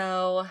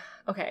 So,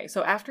 okay,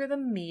 so after the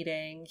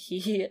meeting,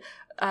 he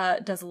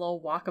does a little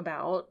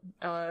walkabout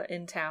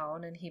in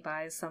town, and he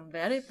buys some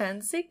very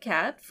fancy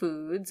cat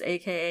foods,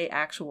 aka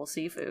actual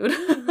seafood.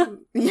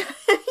 Yeah.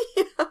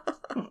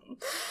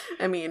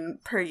 I mean,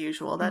 per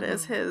usual, that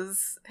is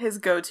his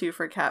go-to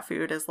for cat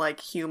food is, like,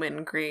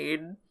 human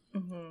grade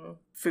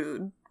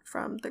food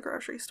from the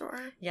grocery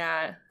store.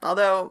 Yeah.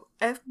 Although,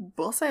 I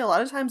will say a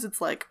lot of times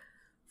it's like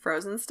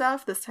frozen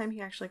stuff. This time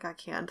he actually got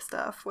canned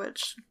stuff,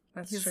 which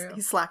That's true.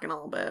 He's slacking a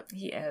little bit.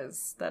 He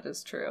is. That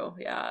is true.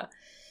 Yeah.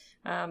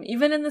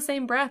 Even in the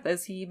same breath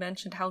as he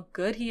mentioned how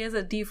good he is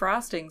at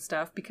defrosting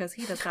stuff because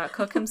he does not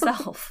cook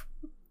himself.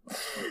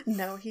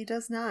 No, he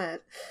does not.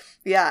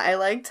 Yeah, I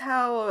liked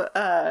how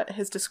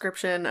his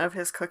description of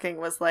his cooking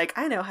was like,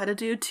 I know how to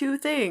do 2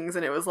 things.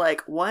 And it was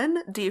like,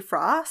 1,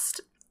 defrost,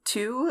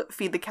 2,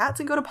 feed the cats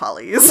and go to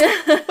Polly's.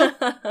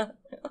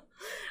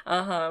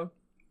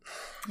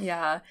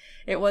 Yeah,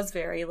 it was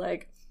very,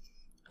 like,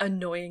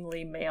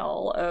 annoyingly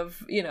male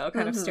of, you know,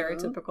 kind of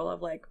stereotypical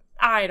of, like,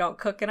 I don't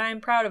cook and I'm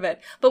proud of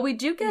it. But we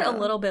do get a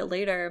little bit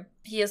later,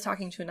 he is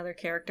talking to another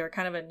character,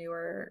 kind of a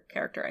newer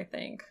character, I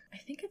think. I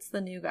think it's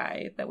the new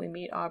guy that we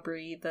meet,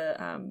 Aubrey, the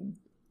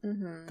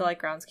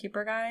like,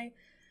 groundskeeper guy,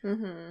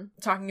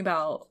 talking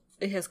about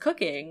his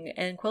cooking.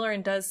 And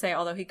Qwilleran does say,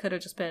 although he could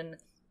have just been,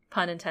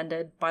 pun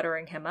intended,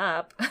 buttering him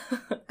up.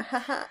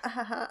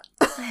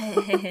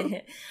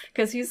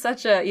 Because he's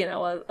such a, you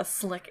know, a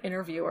slick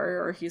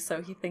interviewer, or he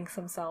thinks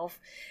himself.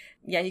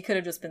 Yeah, he could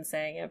have just been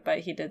saying it, but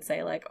he did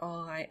say, like,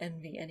 oh, I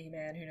envy any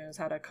man who knows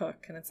how to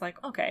cook. And it's like,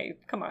 okay,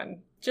 come on.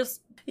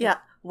 Just... Yeah,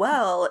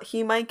 well,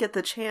 he might get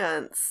the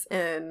chance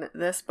in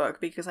this book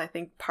because I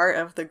think part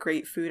of the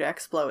Great Food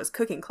Expo is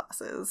cooking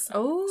classes.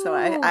 Oh, so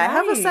I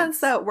have a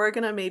sense that we're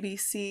going to maybe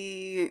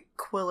see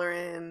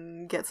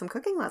Qwilleran get some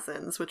cooking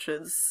lessons, which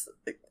is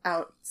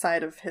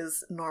outside of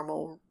his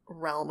normal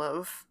realm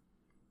of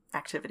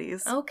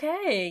activities.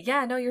 Okay,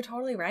 yeah, no, you're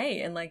totally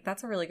right. And, like,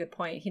 that's a really good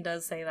point. He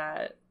does say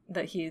that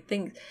he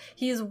thinks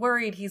he's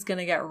worried he's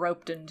gonna get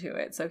roped into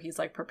it, so he's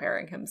like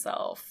preparing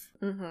himself.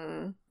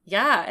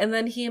 Yeah, and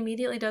then he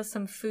immediately does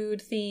some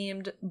food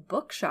themed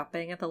book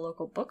shopping at the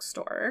local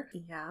bookstore.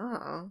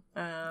 Yeah,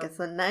 gets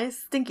a nice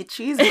stinky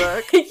cheese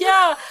book.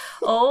 Yeah,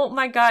 oh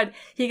my god,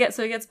 he gets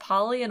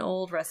Polly and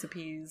old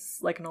recipes,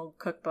 like an old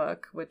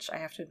cookbook, which I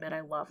have to admit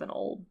I love an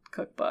old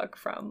cookbook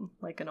from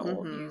like an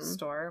old used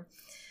store,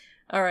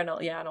 or an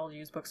old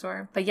used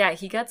bookstore. But yeah,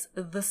 he gets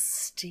the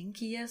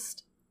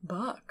stinkiest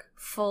book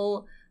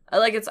full,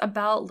 like, is it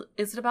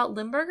about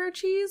Limburger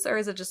cheese, or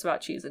is it just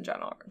about cheese in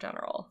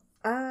general?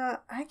 I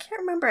can't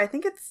remember. I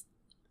think it's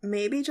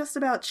maybe just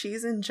about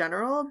cheese in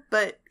general,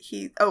 but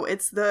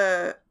it's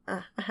the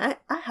I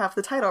have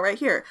the title right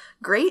here,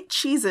 Great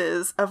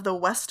Cheeses of the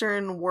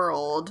Western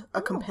World,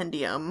 a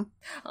compendium.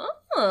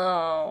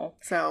 Oh,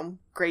 so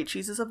Great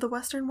Cheeses of the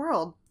Western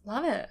World.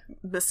 Love it.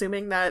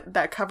 Assuming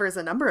that covers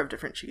a number of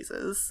different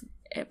cheeses.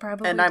 It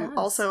probably and does. I'm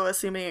also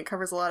assuming it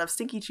covers a lot of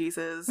stinky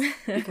cheeses,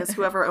 because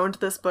whoever owned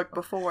this book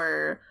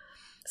before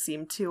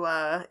seem to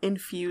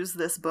infuse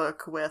this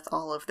book with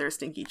all of their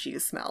stinky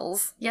cheese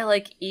smells. Yeah,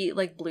 like eat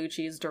like blue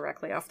cheese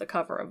directly off the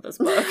cover of this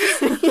book.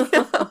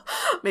 Yeah.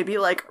 Maybe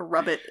like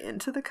rub it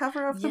into the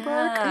cover of the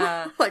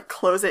book. Like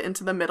close it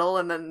into the middle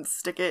and then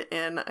stick it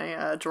in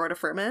a drawer to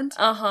ferment.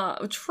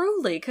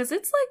 Truly, because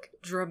it's like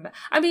dramatic.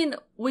 I mean,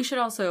 we should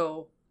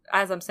also,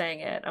 as I'm saying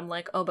it, I'm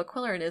like, oh, but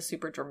Qwilleran is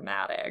super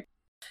dramatic.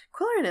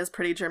 Qwilleran is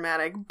pretty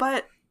dramatic,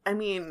 but I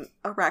mean,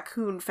 a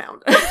raccoon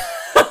found it.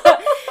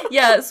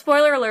 Yeah,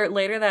 spoiler alert,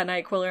 later that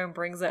night, Qwilleran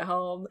brings it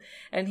home,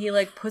 and he,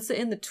 like, puts it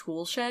in the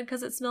tool shed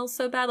because it smells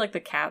so bad. Like, the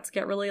cats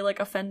get really,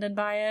 like, offended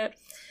by it.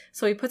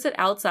 So he puts it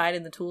outside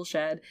in the tool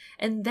shed,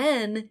 and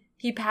then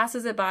he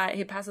passes by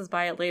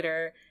it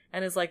later,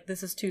 and is like,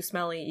 this is too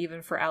smelly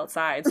even for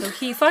outside. So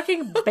he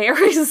fucking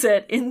buries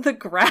it in the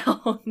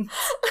ground.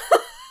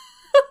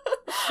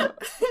 And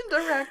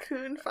a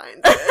raccoon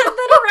finds it. And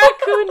then a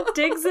raccoon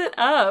digs it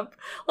up.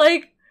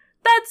 Like,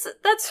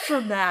 that's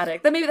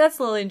dramatic. Maybe that's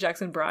Lillian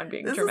Jackson Braun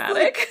being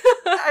dramatic.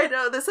 I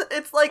know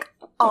it's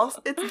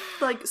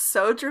like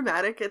so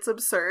dramatic, it's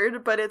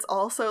absurd, but it's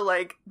also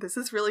like, this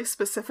is really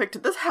specific.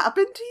 Did this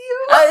happen to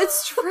you?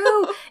 It's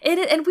true.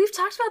 And we've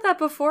talked about that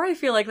before. I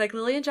feel like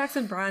Lillian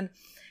Jackson Braun,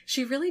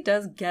 she really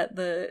does get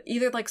the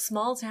either like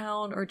small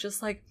town or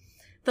just like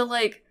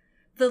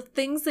the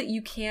things that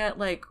you can't,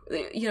 like,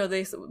 you know,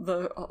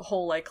 the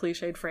whole like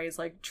cliched phrase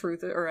like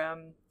truth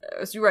or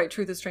you're right,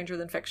 truth is stranger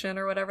than fiction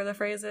or whatever the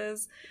phrase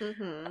is.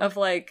 Mm-hmm. Of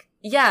like,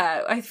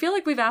 yeah, I feel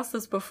like we've asked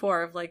this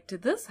before of like,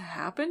 did this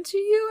happen to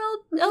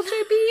you,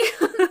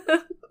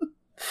 LJB?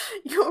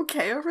 You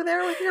okay over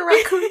there with your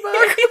raccoon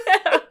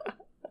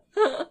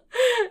book?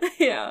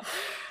 Yeah.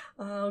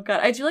 Oh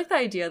god, I do like the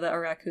idea that a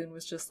raccoon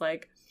was just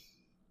like,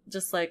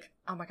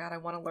 oh my god, I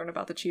want to learn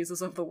about the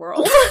cheeses of the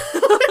world.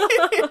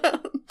 Yeah.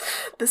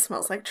 This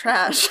smells like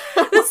trash.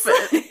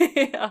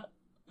 Yeah.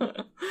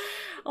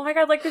 Oh my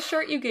god, like the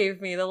shirt you gave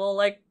me, the little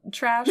like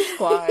trash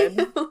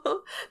squad.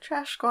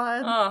 Trash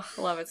squad. Oh,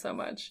 love it so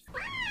much.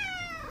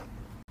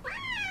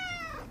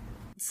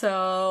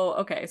 So,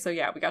 okay, so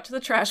yeah, we got to the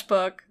trash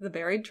book, the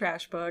buried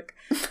trash book.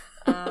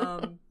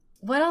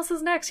 What else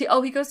is next? He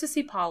goes to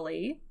see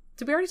Polly.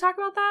 Did we already talk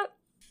about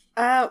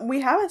that?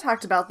 We haven't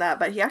talked about that,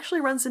 but he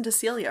actually runs into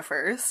Celia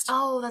first.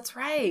 Oh, that's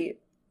right.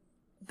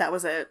 That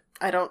was it.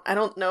 I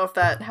don't know if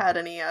that had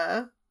any,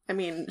 I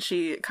mean,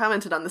 she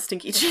commented on the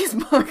stinky cheese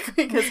book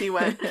because he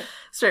went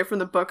straight from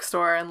the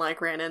bookstore and,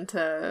 like, ran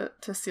into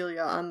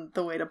Celia on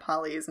the way to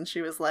Polly's, and she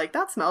was like,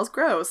 that smells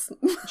gross.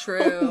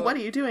 True. What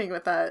are you doing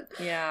with that?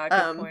 Yeah,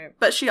 good point.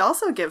 But she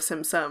also gives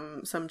him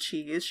some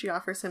cheese. She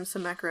offers him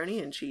some macaroni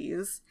and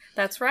cheese.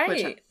 That's right.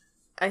 Which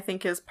I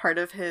think is part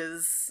of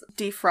his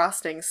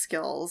defrosting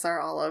skills, are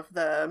all of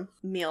the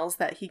meals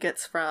that he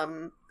gets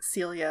from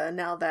Celia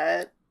now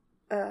that,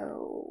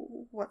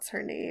 what's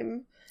her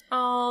name?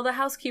 Oh, the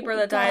housekeeper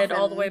that died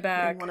all the way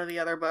back. In one of the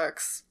other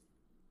books.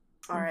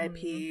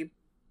 R.I.P.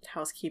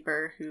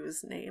 housekeeper,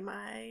 whose name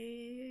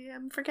I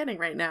am forgetting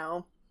right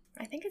now.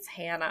 I think it's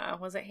Hannah.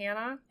 Was it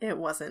Hannah? It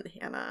wasn't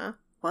Hannah.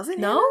 Was it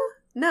No? Hannah?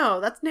 No,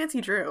 that's Nancy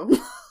Drew.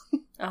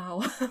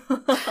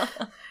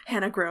 Oh.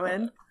 Hannah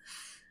Gruen.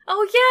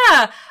 Oh,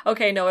 yeah!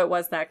 Okay, no, it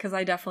was that, because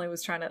I definitely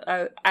was trying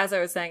to, as I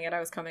was saying it, I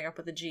was coming up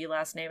with a G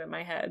last name in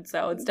my head,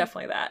 so it's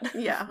definitely that.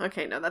 Yeah,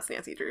 okay, no, that's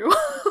Nancy Drew.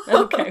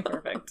 Okay,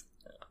 perfect.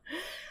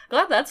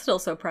 Glad that's still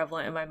so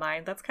prevalent in my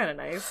mind. That's kind of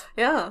nice.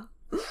 Yeah.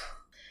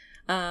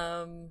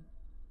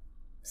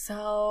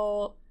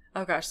 So,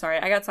 oh gosh, sorry,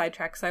 I got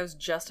sidetracked because I was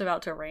just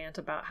about to rant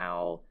about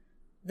how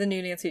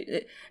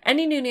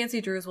any new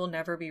Nancy Drews will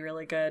never be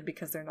really good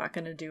because they're not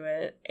going to do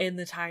it in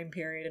the time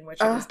period in which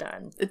it was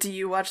done. Do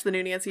you watch the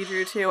new Nancy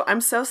Drew too?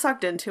 I'm so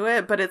sucked into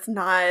it, but it's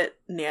not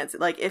Nancy.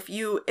 Like,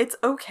 it's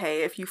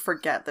okay if you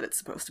forget that it's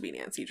supposed to be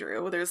Nancy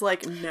Drew. There's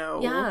like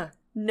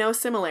no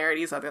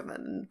similarities other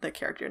than the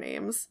character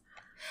names.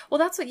 Well,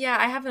 that's what, yeah,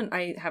 I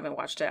haven't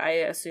watched it. I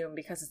assume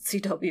because it's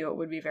CW, it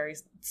would be very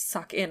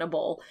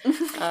suck-inable.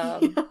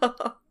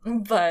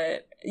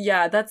 But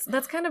yeah,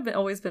 that's kind of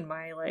always been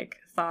my, like,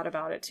 thought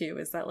about it too,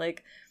 is that,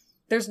 like,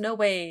 there's no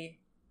way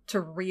to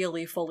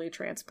really fully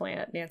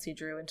transplant Nancy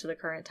Drew into the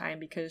current time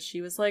because she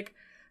was, like,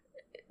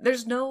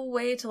 there's no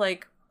way to,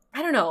 like,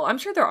 I don't know. I'm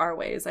sure there are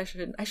ways. I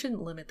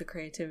shouldn't limit the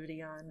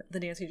creativity on the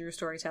Nancy Drew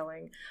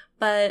storytelling,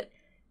 but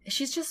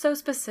she's just so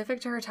specific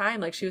to her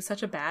time. Like, she was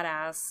such a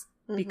badass.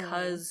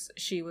 Because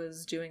she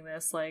was doing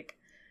this, like,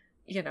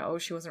 you know,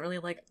 she wasn't really,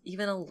 like,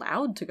 even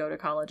allowed to go to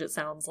college, it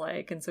sounds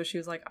like. And so she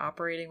was, like,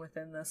 operating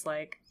within this,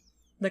 like,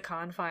 the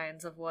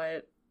confines of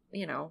what,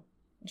 you know,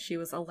 she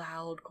was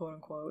allowed, quote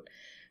unquote,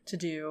 to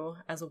do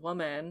as a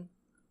woman.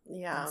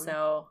 Yeah. And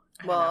so,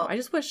 I don't know. I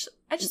just wish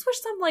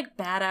some, like,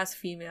 badass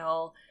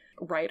female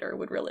writer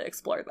would really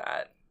explore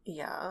that.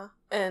 Yeah.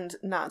 And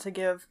not to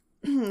give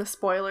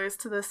spoilers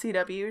to the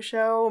CW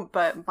show,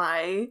 but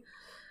my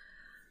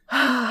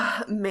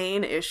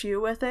main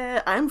issue with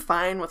it, I'm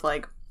fine with,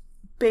 like,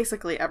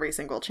 basically every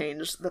single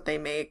change that they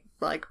make.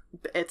 Like,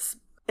 it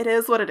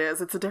is what it is.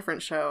 It's a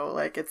different show.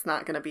 Like, it's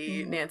not gonna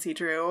be Nancy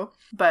Drew.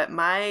 But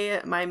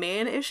my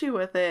main issue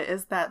with it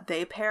is that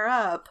they pair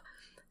up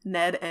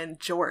Ned and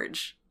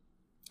George.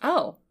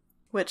 Oh.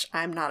 Which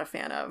I'm not a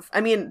fan of.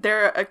 I mean,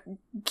 they're a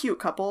cute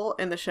couple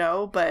in the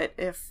show, but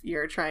if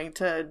you're trying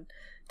to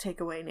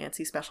take away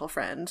Nancy's special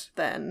friend,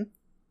 then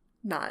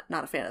not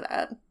a fan of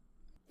that.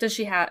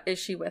 Is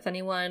she with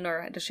anyone,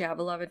 or does she have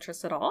a love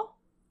interest at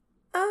all?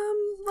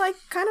 Like,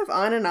 kind of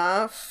on and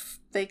off.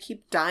 They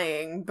keep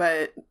dying,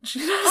 but she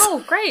does.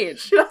 Oh, great.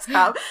 She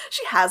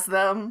has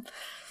them.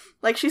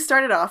 Like, she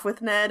started off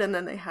with Ned, and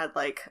then they had,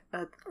 like,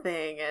 a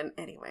thing, and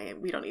anyway,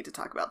 we don't need to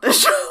talk about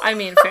this show. I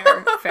mean,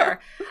 fair.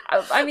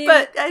 I mean...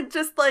 But I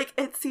just, like,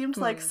 it seemed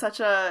like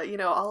such a, you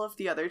know, all of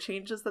the other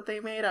changes that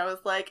they made, I was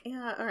like,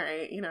 yeah,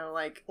 alright, you know,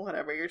 like,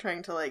 whatever, you're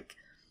trying to, like,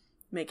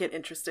 make it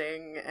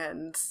interesting,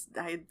 and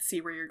I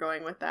see where you're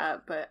going with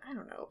that, but I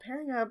don't know,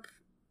 pairing up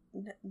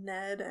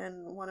Ned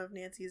and one of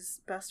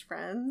Nancy's best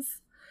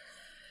friends...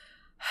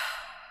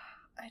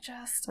 I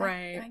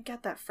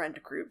get that friend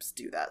groups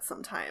do that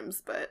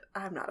sometimes, but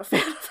I'm not a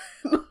fan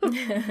of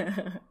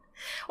it.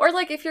 Or,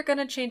 like, if you're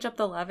gonna change up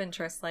the love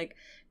interest, like,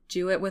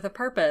 do it with a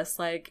purpose.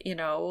 Like, you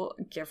know,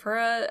 give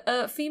her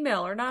a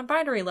female or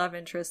non-binary love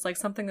interest, like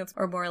something that's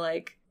or more,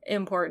 like,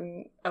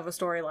 important of a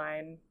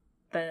storyline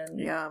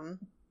than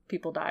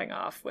people dying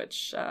off,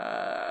 which,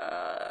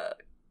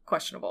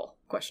 questionable.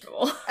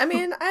 I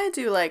mean, I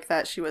do like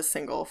that she was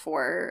single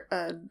for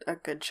a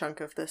good chunk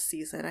of this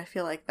season. I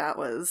feel like that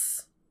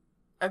was...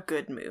 a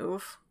good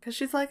move, because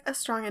she's like a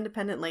strong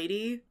independent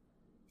lady,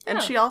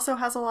 and she also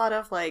has a lot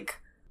of like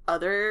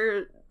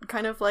other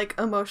kind of like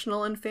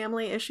emotional and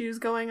family issues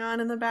going on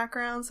in the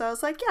background, so I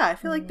was like, yeah, I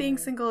feel like being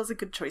single is a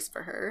good choice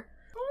for her.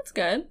 Well, that's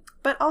good.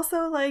 But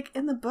also, like,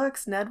 in the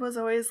books, Ned was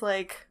always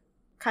like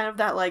kind of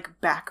that like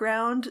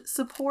background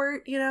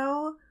support, you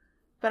know,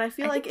 but I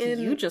feel like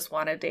you just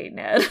want to date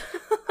Ned.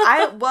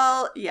 I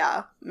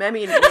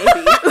mean,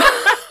 maybe.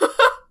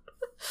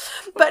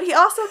 But he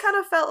also kind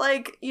of felt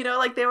like, you know,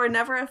 like they were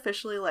never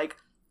officially, like,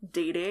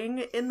 dating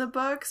in the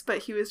books,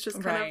 but he was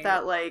just kind of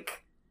that,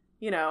 like,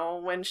 you know,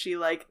 when she,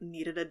 like,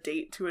 needed a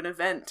date to an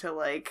event to,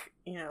 like,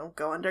 you know,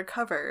 go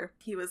undercover.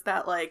 He was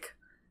that, like,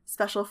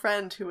 special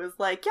friend who was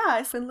like, yeah,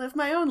 I can live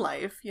my own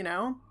life, you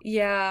know?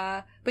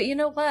 Yeah, but you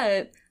know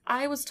what?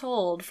 I was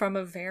told from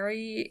a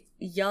very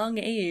young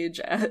age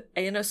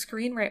in a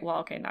screenwrite, well,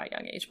 okay, not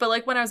young age, but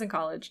like when I was in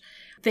college,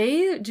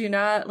 they do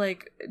not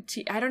like,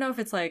 I don't know if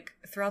it's like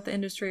throughout the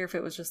industry or if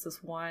it was just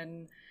this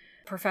one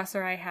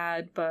professor I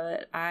had,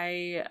 but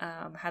I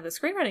had the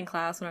screenwriting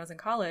class when I was in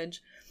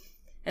college,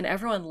 and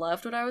everyone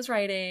loved what I was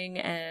writing,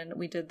 and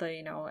we did the,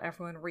 you know,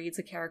 everyone reads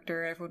a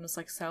character, everyone was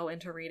like so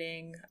into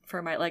reading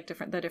for my like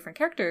the different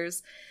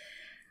characters.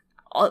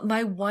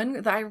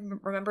 I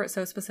remember it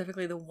so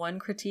specifically, the one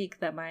critique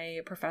that my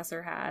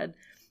professor had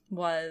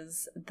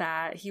was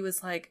that he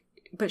was like,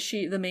 but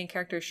the main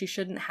character, she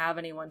shouldn't have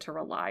anyone to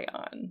rely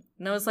on.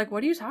 And I was like,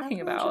 what are you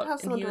talking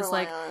about? And he was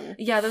like,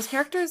 yeah, those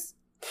characters...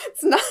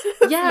 It's not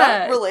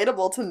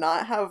relatable to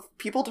not have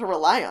people to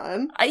rely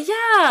on.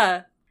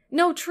 Yeah.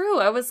 No, true.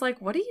 I was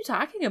like, what are you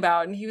talking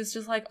about? And he was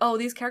just like, oh,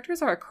 these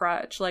characters are a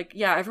crutch. Like,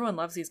 yeah, everyone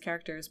loves these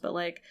characters, but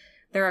like,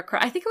 they're a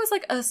crutch. I think it was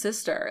like a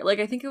sister. Like,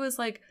 I think it was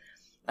like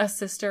a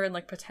sister and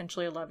like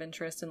potentially a love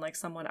interest in like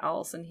someone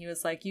else, and he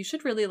was like, you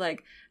should really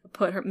like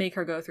make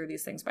her go through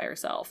these things by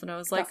herself. And I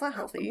was like, that's not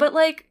healthy. But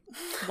like,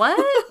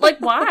 what? Like,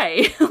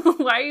 why?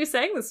 Why are you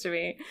saying this to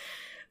me?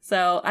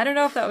 So I don't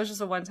know if that was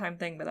just a one-time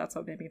thing, but that's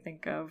what made me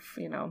think of,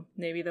 you know,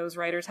 maybe those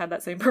writers had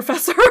that same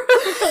professor.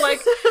 Like,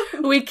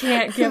 we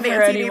can't give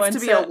her anyone needs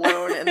to be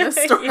alone in this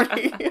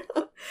story. Yeah.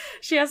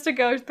 She has to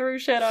go through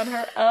shit on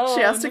her own.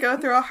 She has to go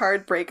through a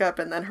hard breakup,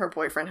 and then her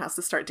boyfriend has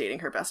to start dating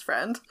her best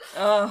friend.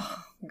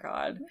 Oh,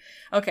 God.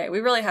 Okay,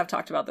 we really have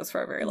talked about this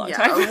for a very long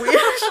time. We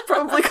should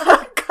probably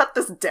cut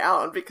this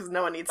down, because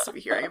no one needs to be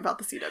hearing about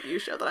the CW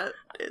show that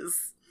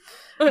is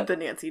the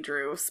Nancy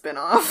Drew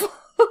spinoff.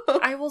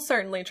 I will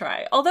certainly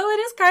try. Although it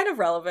is kind of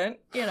relevant,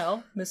 you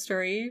know,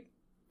 mystery.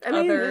 I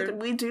mean,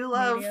 we do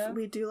love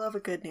a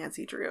good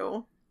Nancy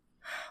Drew.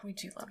 We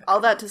do love it. All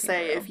that to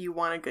say, if you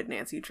want a good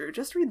Nancy Drew,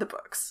 just read the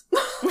books.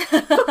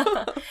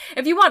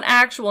 If you want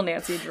actual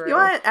Nancy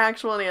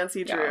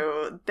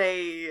Drew.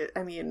 They,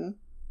 I mean,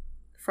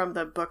 from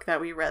the book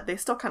that we read, they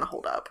still kind of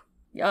hold up.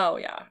 Oh,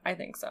 yeah, I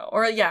think so.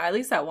 Or, yeah, at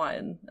least that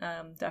one.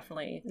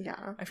 Definitely.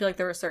 Yeah. I feel like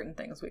there were certain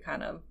things we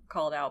kind of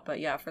called out, but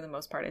yeah, for the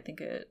most part, I think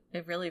it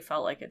really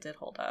felt like it did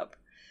hold up.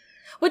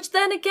 Which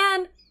then,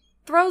 again,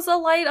 throws a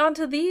light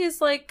onto these,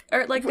 like,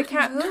 or, like, the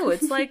Cat Who.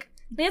 It's like,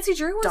 Nancy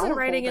Drew wasn't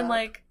writing in,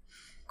 like,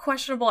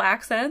 questionable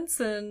accents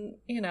and,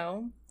 you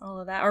know,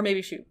 all of that. Or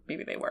maybe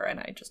they were, and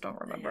I just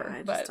don't remember. Yeah,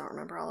 I just don't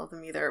remember all of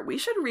them either. We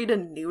should read a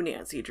new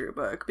Nancy Drew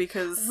book,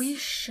 because... We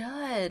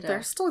should.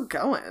 They're still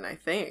going, I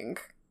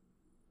think.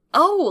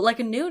 Oh, like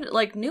a new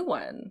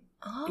one.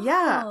 Oh,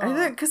 yeah, I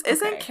think, because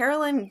isn't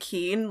Carolyn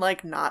Keene,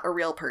 like, not a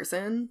real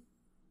person?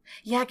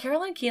 Yeah,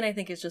 Carolyn Keene, I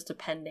think, is just a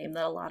pen name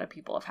that a lot of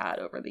people have had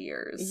over the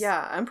years.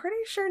 Yeah, I'm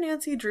pretty sure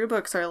Nancy Drew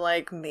books are,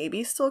 like,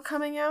 maybe still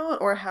coming out,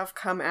 or have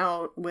come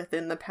out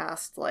within the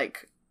past,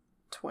 like,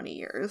 20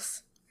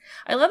 years.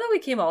 I love that we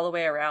came all the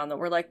way around, that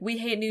we're like, we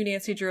hate new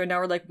Nancy Drew, and now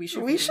we're like, we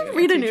should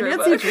read a new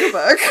Nancy Drew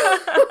book.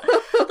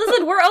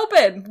 Listen, we're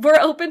open. We're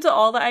open to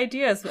all the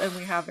ideas, and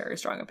we have very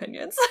strong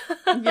opinions.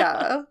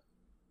 Yeah.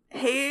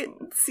 Hate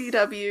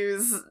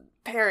CW's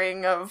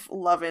pairing of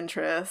love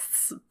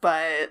interests,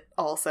 but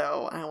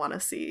also I want to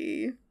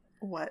see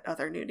what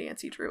other new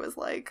Nancy Drew is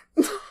like.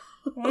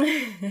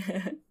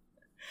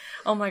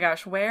 Oh my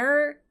gosh,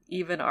 where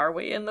even are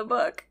we in the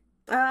book?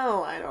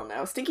 Oh, I don't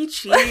know. Stinky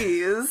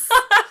cheese.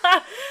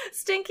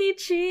 Stinky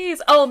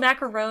cheese. Oh,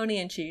 macaroni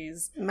and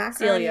cheese.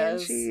 Macaroni and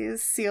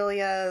cheese.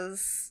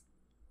 Celia's.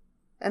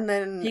 And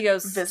then he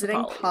goes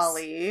visiting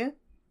Polly.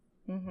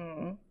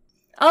 Mm-hmm.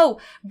 Oh,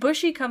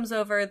 Bushy comes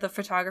over, the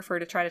photographer,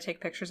 to try to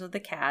take pictures of the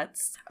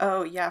cats.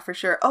 Oh, yeah, for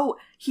sure. Oh,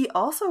 he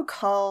also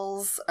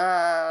calls,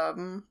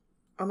 oh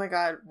my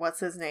god, what's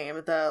his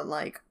name? The,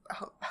 like,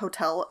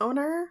 hotel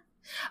owner?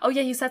 Oh,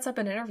 yeah, he sets up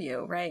an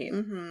interview, right.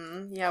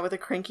 Mm-hmm. Yeah, with a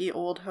cranky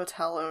old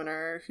hotel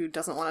owner who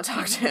doesn't want to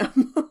talk to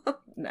him.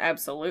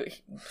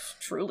 Absolutely.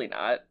 Truly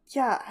not.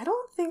 Yeah, I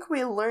don't think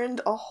we learned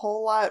a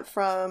whole lot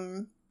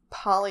from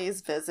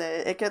Polly's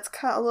visit. It gets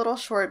cut a little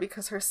short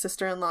because her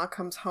sister-in-law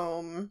comes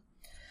home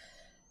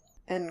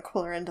and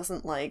Qwilleran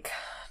doesn't like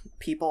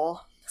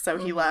people, so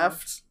he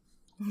left.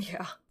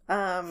 Yeah.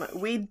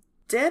 We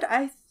did,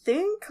 I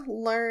think,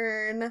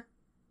 learn...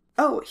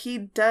 Oh, he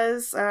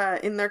does,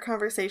 in their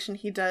conversation,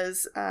 he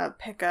does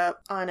pick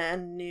up on a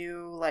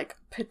new, like,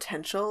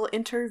 potential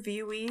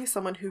interviewee,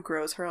 someone who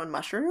grows her own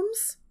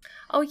mushrooms.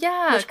 Oh,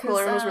 yeah. Which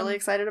Qwilleran was really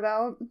excited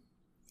about.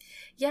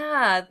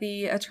 Yeah,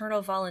 the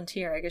Eternal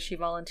Volunteer. I guess she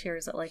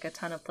volunteers at, like, a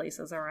ton of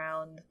places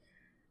around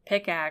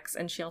Pickax,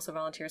 and she also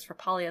volunteers for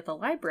Polly at the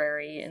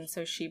library, and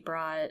so she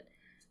brought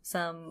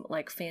some,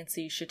 like,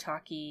 fancy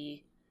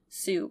shiitake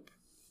soup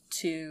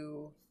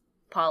to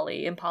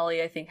Polly, and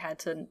Polly, I think, had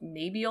to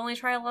maybe only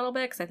try a little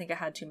bit, because I think it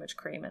had too much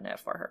cream in it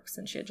for her,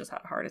 since she had just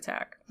had a heart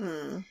attack.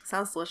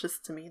 Sounds delicious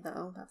to me,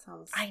 though. That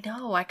sounds... I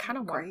know, I kind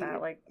of want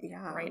that, like,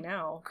 right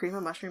now. Cream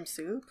of mushroom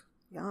soup?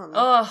 Yum.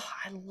 Oh,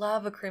 I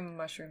love a cream of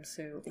mushroom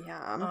soup.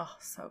 Yeah. Oh,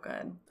 so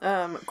good.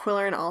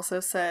 Qwilleran also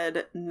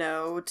said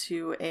no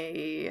to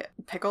a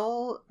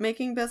pickle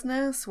making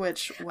business,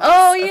 which was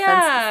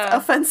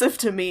offensive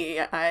to me.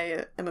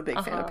 I am a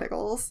big fan of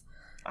pickles.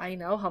 I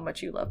know how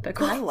much you love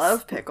pickles. I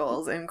love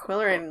pickles, and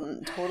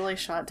Qwilleran totally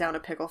shot down a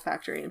pickle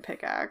factory in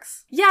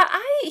Pickax. Yeah,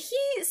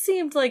 he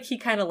seemed like he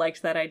kind of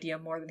liked that idea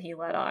more than he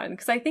let on,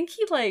 because I think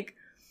he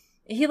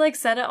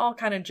said it all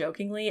kind of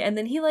jokingly, and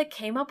then he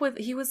came up with,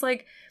 he was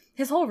like,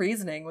 his whole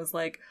reasoning was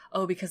like,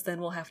 oh, because then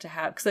we'll have to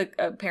have, because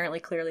apparently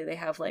clearly they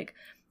have like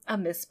a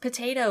Miss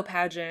Potato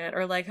pageant,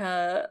 or like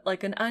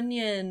an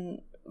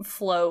onion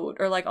float,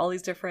 or like all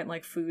these different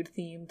like food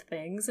themed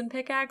things in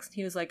Pickaxe. And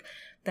he was like,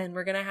 then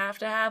we're gonna have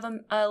to have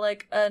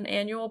like an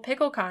annual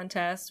pickle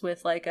contest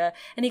with like and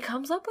he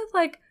comes up with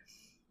like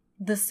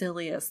the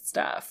silliest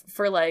stuff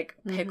for like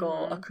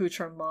pickle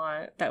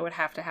accoutrement that would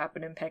have to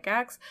happen in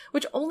Pickaxe,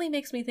 which only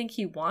makes me think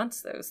he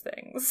wants those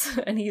things.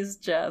 And he's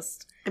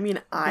just, I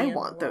mean, I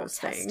want those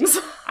things.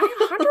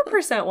 I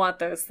 100% want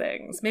those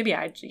things.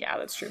 Yeah,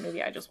 that's true.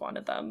 Maybe I just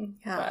wanted them.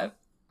 Yeah. But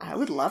I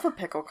would love a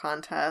pickle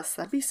contest.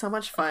 That'd be so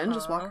much fun.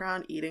 Just walk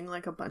around eating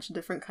like a bunch of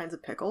different kinds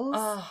of pickles.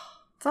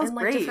 Sounds and,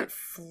 great. Like different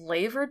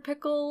flavored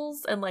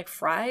pickles and like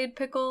fried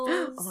pickles.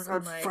 Oh my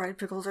god, fried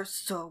pickles are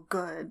so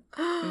good.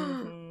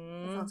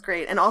 That sounds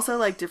great. And also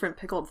like different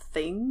pickled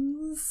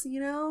things,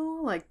 you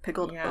know? Like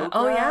pickled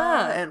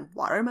okra and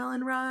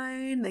watermelon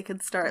rind. They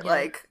could start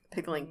like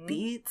pickling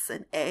beets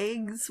and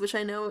eggs, which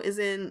I know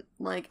isn't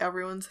like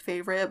everyone's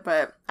favorite,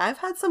 but I've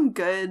had some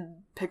good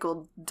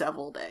pickled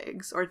deviled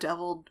eggs or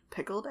deviled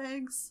pickled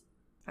eggs.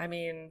 I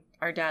mean,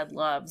 our dad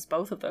loves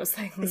both of those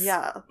things.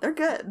 Yeah, they're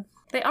good.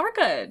 They are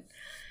good.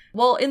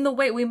 Well, in the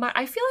way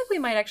I feel like we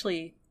might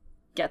actually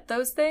get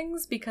those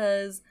things,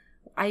 because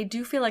I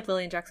do feel like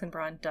Lillian Jackson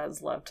Braun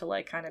does love to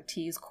like kind of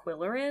tease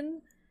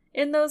Qwilleran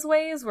in those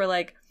ways where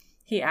like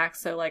he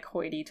acts so like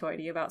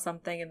hoity-toity about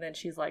something, and then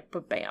she's like,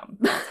 but bam,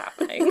 that's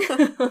happening.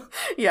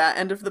 Yeah,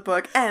 end of the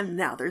book. And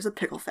now there's a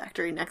pickle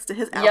factory next to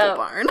his apple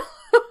barn.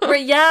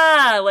 Right,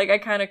 yeah, like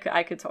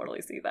I could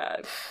totally see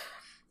that.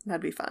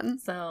 That'd be fun.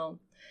 So,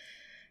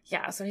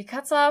 yeah, so he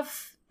cuts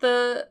off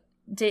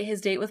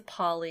his date with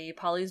Polly.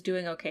 Polly's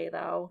doing okay,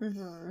 though.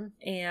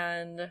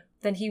 And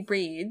then he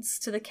reads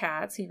to the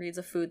cats. He reads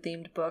a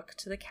food-themed book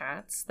to the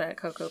cats that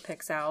Koko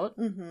picks out.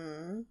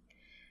 And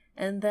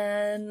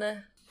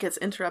then gets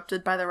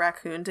interrupted by the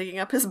raccoon digging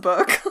up his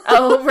book.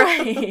 Oh,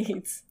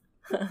 right.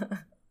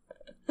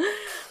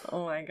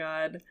 Oh, my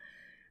God.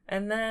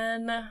 And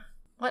then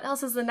what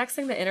else is the next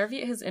thing?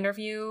 His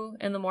interview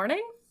in the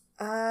morning?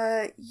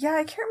 Yeah,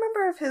 I can't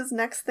remember if his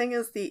next thing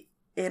is the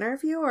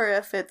interview or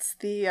if it's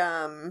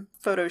the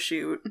photo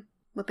shoot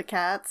with the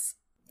cats.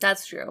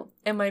 That's true.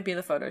 It might be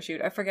the photo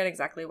shoot. I forget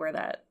exactly where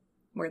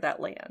that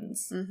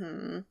lands.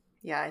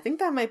 Yeah, I think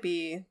that might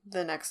be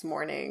the next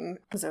morning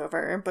is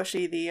over.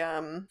 Bushy,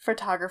 the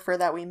photographer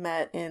that we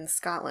met in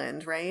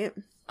Scotland, right?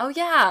 Oh,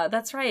 yeah,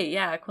 that's right.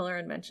 Yeah,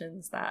 Qwilleran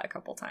mentions that a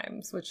couple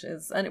times, which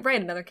is,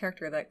 another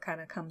character that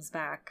kind of comes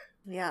back.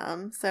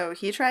 Yeah, so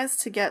he tries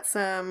to get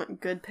some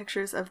good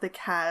pictures of the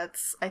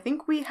cats. I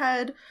think we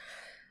had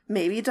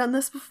maybe done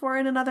this before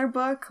in another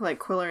book. Like,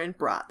 Qwilleran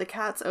brought the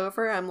cats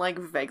over. I'm, like,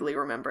 vaguely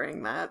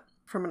remembering that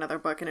from another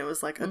book, and it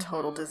was, like, a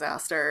total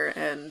disaster,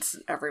 and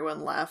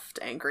everyone left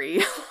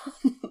angry.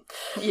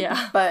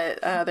 Yeah.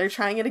 But they're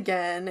trying it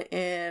again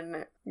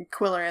in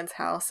Qwilleran's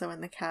house, so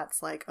in the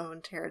cat's, like,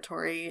 own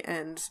territory,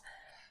 and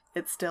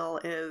it still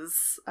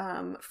is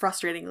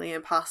frustratingly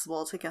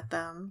impossible to get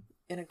them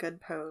in a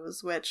good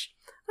pose, which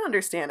I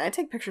understand. I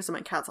take pictures of my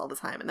cats all the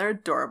time, and they're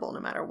adorable no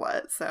matter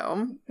what,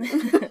 so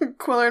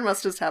Qwilleran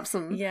must just have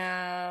some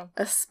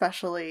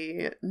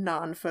especially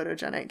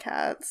non-photogenic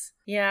cats.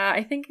 Yeah,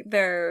 I think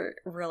they're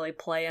really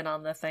playing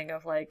on the thing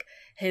of, like,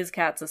 his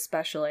cats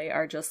especially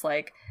are just,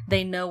 like,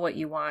 they know what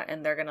you want,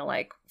 and they're gonna,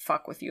 like,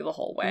 fuck with you the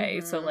whole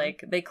way. So,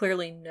 like, they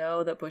clearly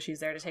know that Bushy's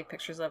there to take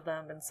pictures of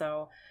them, and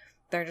so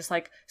they're just,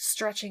 like,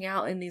 stretching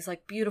out in these,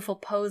 like, beautiful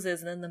poses,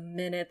 and then the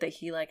minute that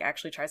he, like,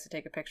 actually tries to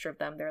take a picture of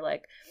them, they're,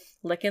 like,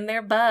 licking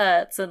their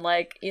butts and,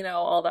 like, you know,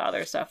 all the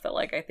other stuff that,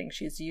 like, I think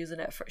she's using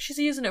it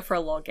for a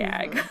little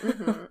gag.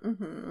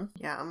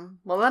 Yeah.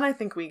 Well, then I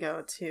think we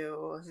go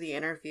to the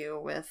interview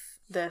with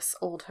this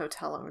old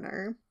hotel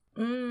owner.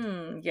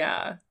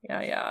 Yeah.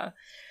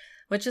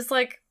 Which is,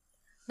 like,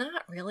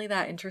 not really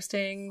that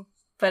interesting,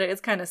 but it's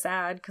kind of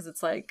sad, because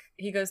it's, like,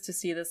 he goes to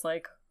see this,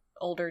 like,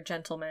 older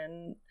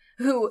gentleman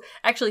who,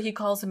 actually, he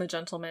calls him a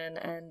gentleman,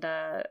 and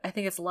I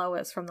think it's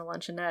Lois from the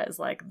Luncheonette is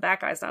like, that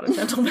guy's not a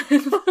gentleman.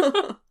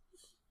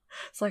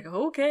 It's like,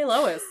 okay,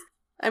 Lois.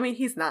 I mean,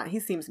 he's not. He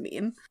seems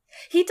mean.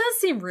 He does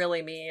seem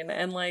really mean,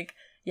 and, like,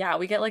 yeah,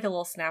 we get, like, a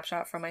little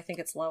snapshot from, I think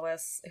it's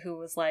Lois, who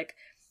was like,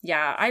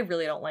 yeah, I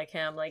really don't like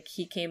him. Like,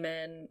 he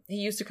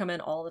used to come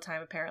in all the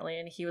time, apparently,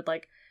 and he would,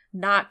 like,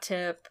 not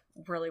tip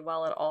really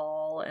well at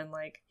all, and,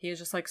 like, he was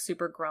just, like,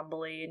 super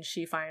grumbly, and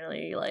she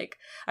finally, like,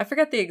 I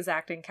forget the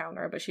exact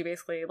encounter, but she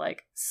basically,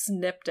 like,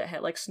 snipped at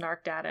him, like,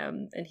 snarked at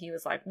him, and he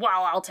was like,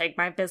 well, I'll take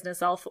my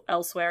business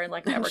elsewhere, and,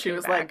 like, never came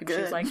back. Like, and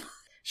good.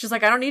 she's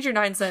like, I don't need your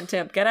 9-cent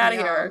tip, get out of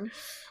here.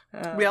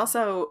 We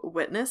also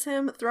witness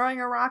him throwing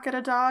a rock at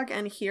a dog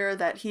and hear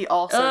that he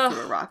also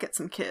threw a rock at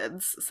some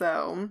kids,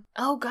 so...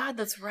 Oh, God,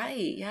 that's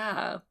right,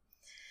 yeah.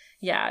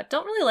 Yeah,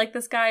 don't really like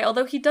this guy,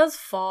 although he does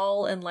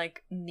fall and,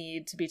 like,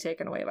 need to be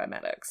taken away by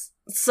medics.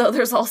 So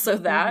there's also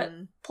that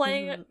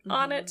playing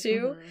on it,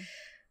 too.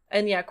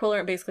 And yeah,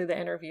 Qwilleran, basically the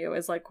interview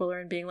is, like,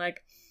 Qwilleran being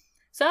like,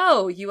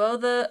 so, you own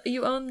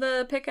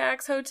the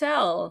Pickax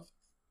Hotel?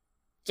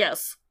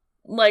 Yes.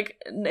 Like,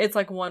 it's,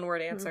 like,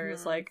 one-word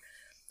answers, like...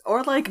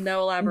 Or, like,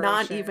 no elaboration.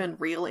 Not even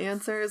real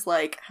answers,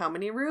 like, how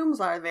many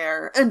rooms are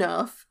there?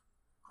 Enough.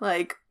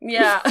 Like...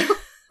 Yeah.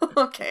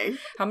 Okay.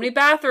 How many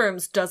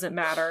bathrooms? Doesn't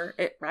matter.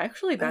 It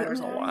actually matters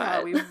a lot.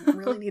 Yeah, we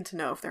really need to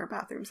know if there are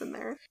bathrooms in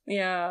there.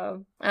 Yeah.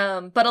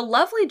 But a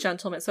lovely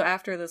gentleman. So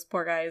after this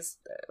poor guy's,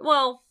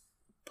 well,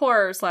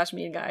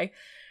 poor/mean guy.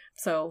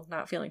 So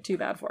not feeling too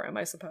bad for him,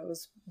 I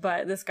suppose.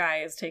 But this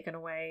guy is taken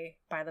away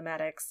by the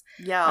medics.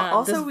 Yeah.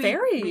 Also,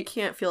 we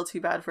can't feel too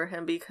bad for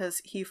him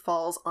because he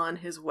falls on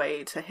his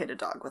way to hit a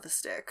dog with a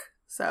stick.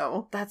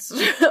 So that's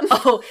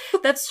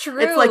that's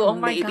true. It's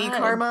like maybe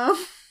karma.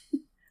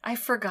 I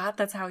forgot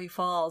that's how he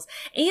falls.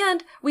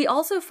 And we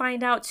also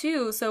find out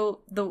too,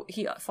 so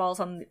he falls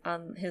on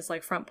his,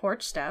 like, front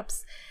porch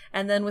steps,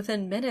 and then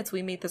within minutes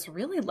we meet this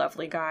really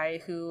lovely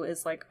guy who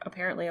is, like,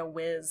 apparently a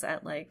whiz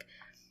at, like,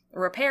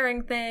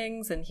 repairing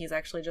things, and he's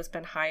actually just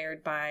been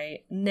hired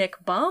by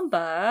Nick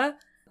Bamba,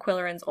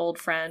 Qwilleran's old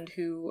friend,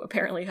 who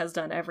apparently has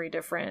done every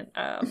different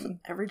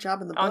every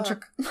job in the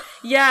book.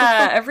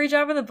 Every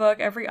job in the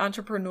book, every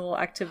entrepreneurial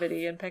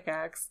activity in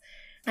Pickax.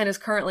 And is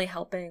currently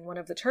helping one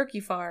of the turkey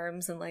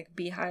farms and, like,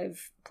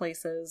 beehive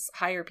places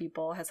hire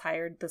people, has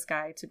hired this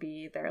guy to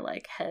be their,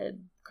 like,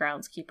 head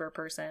groundskeeper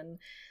person.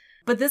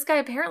 But this guy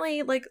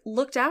apparently, like,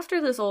 looked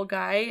after this old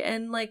guy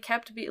and, like,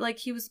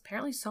 he was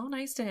apparently so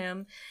nice to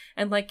him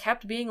and, like,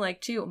 kept being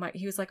like, too,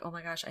 he was like, oh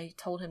my gosh, I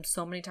told him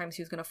so many times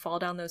he was going to fall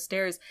down those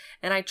stairs,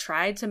 and I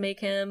tried to make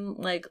him,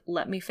 like,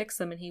 let me fix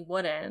them, and he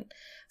wouldn't.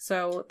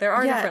 So there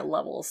are different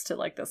levels to,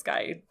 like, this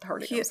guy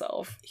hurting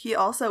himself. We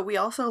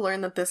also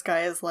learned that this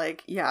guy is,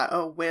 like,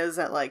 a whiz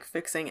at, like,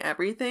 fixing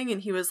everything,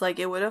 and he was like,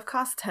 it would have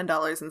cost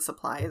 $10 in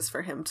supplies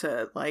for him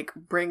to, like,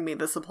 bring me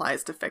the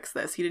supplies to fix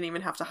this. He didn't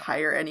even have to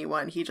hire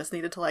anyone. He just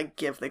needed to, like,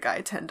 give the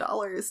guy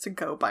 $10 to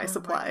go buy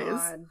supplies.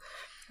 My God.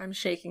 I'm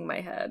shaking my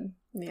head.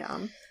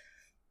 Yeah.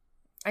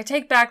 I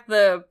take back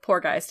the poor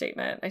guy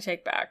statement. I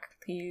take back.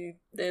 He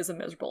is a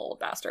miserable old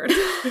bastard.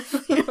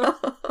 Yeah.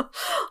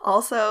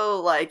 Also,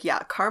 like,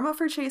 karma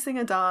for chasing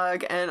a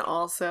dog, and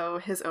also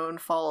his own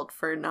fault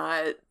for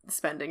not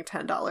spending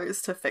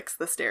 $10 to fix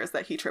the stairs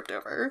that he tripped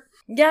over.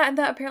 Yeah, and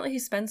that apparently he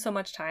spends so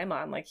much time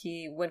on. Like,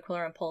 when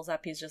Qwilleran pulls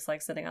up, he's just,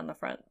 like, sitting on the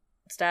front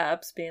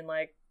steps being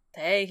like,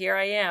 hey, here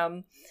I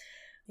am.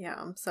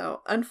 Yeah,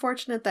 so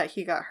unfortunate that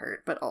he got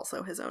hurt, but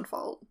also his own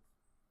fault.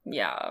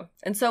 Yeah.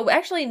 And so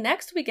actually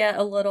next we get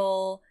a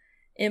little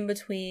in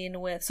between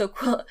with, so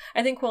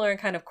I think Qwilleran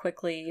kind of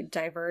quickly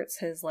diverts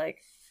his like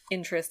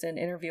interest in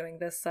interviewing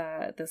this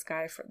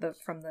guy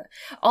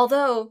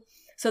although,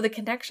 so the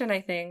connection,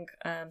 I think,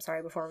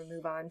 sorry, before we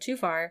move on too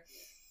far,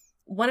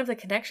 one of the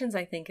connections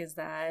I think is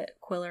that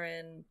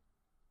Qwilleran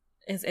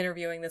is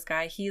interviewing this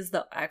guy. He's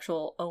the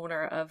actual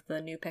owner of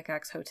the New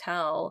Pickax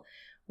Hotel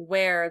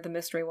where the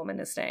mystery woman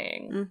is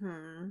staying.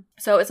 Mm-hmm.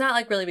 So it's not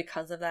like really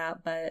because of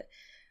that, but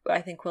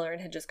I think Qwilleran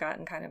had just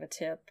gotten kind of a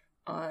tip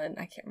on,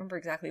 I can't remember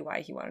exactly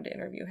why he wanted to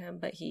interview him,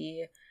 but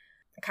he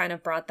kind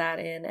of brought that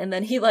in. And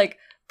then he like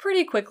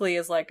pretty quickly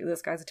is like,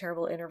 this guy's a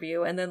terrible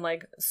interview. And then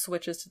like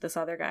switches to this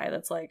other guy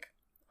that's like,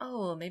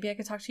 oh, maybe I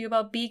could talk to you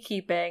about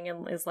beekeeping,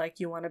 and is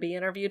like, you want to be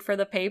interviewed for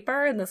the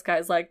paper? And this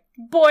guy's like,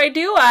 boy,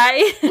 do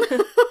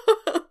I.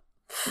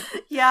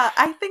 Yeah,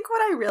 I think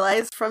what I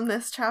realized from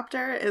this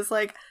chapter is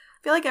like,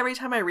 I feel like every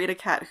time I read a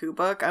Cat Who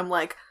book, I'm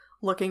like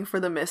looking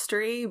for the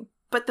mystery,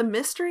 but the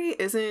mystery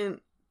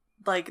isn't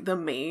like the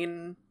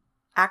main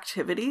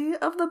activity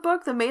of the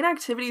book. The main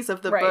activities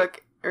of the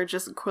book are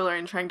just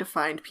Qwilleran trying to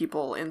find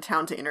people in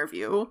town to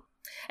interview.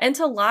 And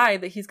to lie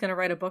that he's going to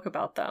write a book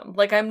about them.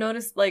 Like, I've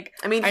noticed, like...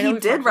 I mean, he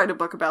did write a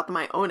book about them.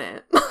 I own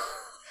it.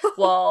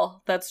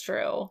 Well, that's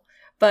true.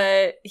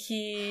 But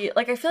he...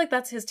 Like, I feel like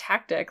that's his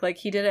tactic. Like,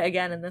 he did it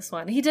again in this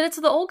one. He did it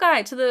to the old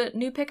guy, to the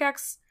New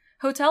Pickax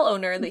hotel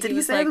owner. That did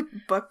he say like,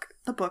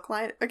 the book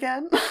line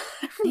again?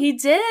 He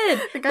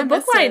did! I the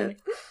book line.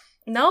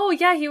 No,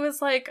 yeah, he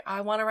was like,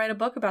 I want to write a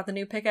book about the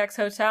New Pickax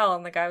Hotel.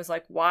 And the guy was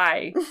like,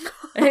 why?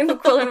 And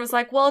Qwilleran was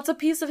like, well, it's a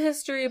piece of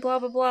history, blah,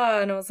 blah, blah.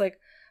 And I was like...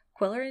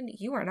 Qwilleran,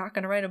 you are not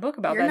going to write a book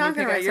about that New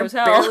Pickax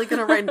Hotel. You're barely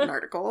going to write an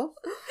article.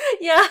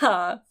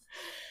 Yeah.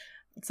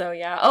 So,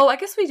 yeah. Oh, I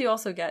guess we do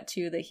also get,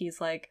 too, that he's,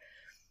 like,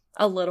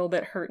 a little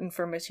bit hurting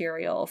for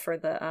material for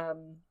the,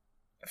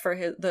 for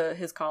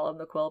his column,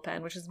 The Quill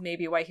Pen, which is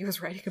maybe why he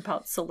was writing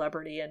about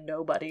celebrity and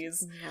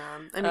nobodies. Yeah.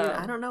 I mean,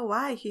 I don't know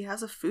why. He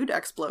has a food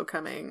expo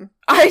coming.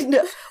 I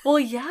know. Well,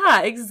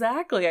 yeah,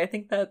 exactly. I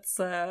think that's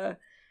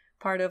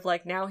part of,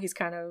 like, now he's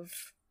kind of...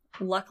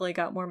 luckily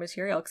got more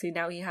material because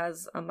now he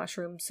has a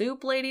mushroom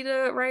soup lady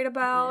to write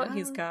about. Yeah.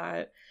 He's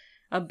got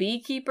a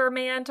beekeeper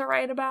man to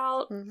write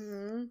about.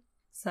 Mm-hmm.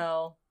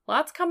 So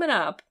lots coming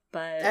up.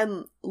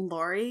 And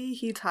Lori,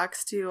 he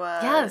talks to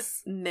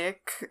yes.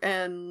 Nick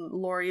and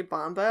Lori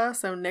Bamba.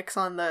 So Nick's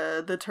on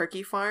the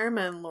turkey farm,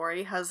 and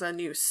Lori has a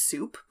new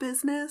soup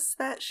business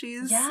that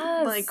she's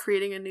like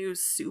creating a new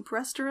soup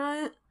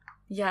restaurant.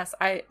 Yes,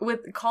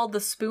 called the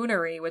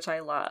Spoonery, which I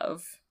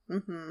love.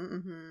 Mm-hmm,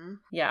 mm-hmm.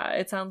 Yeah,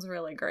 it sounds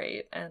really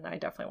great, and I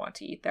definitely want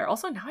to eat there.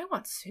 Also, now I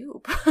want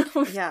soup.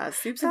 Yeah,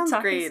 soup sounds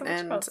great,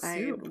 and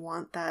I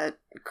want that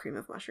cream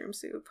of mushroom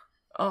soup.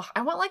 Oh,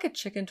 I want like a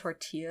chicken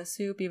tortilla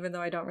soup, even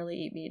though I don't really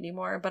eat meat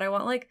anymore. But I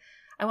want like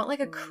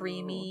a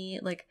creamy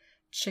like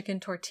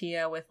chicken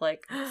tortilla with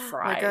like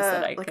fries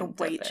that I can dip in. Like a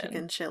white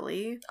chicken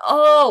chili.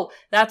 Oh,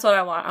 that's what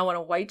I want. I want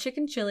a white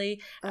chicken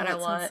chili, and I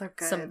want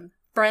some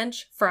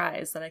French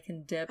fries that I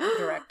can dip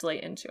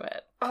directly into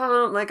it.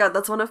 Oh my god,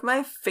 that's one of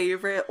my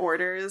favorite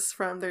orders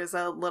from, there's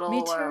a little...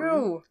 Me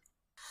too.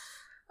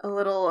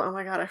 Oh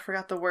my god, I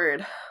forgot the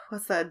word.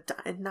 What's that?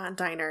 Not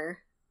diner.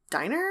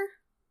 Diner?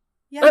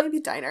 Yeah, maybe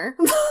diner.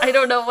 I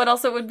don't know what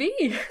else it would be.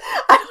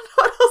 I don't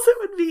know what else it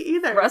would be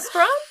either.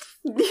 Restaurant?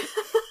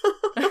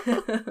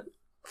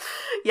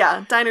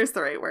 Yeah, diner's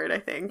the right word, I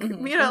think.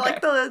 Mm-hmm. You know,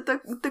 like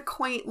the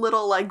quaint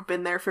little, like,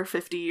 been there for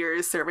 50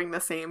 years serving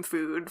the same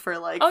food for,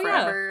 like,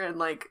 forever. Yeah. And,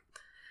 like,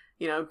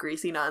 you know,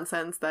 greasy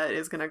nonsense that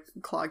is gonna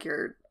clog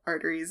your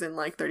arteries in,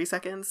 like, 30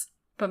 seconds.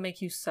 But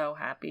make you so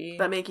happy.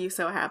 Yeah,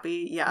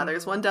 mm-hmm.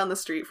 There's one down the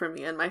street from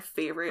me, and my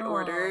favorite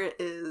order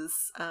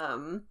is,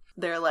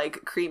 their,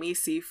 like, creamy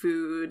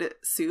seafood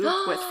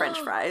soup with French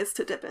fries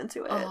to dip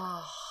into it.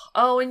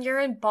 Oh, and you're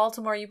in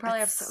Baltimore. You probably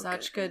have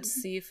such good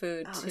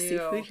seafood, too.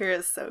 Seafood here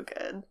is so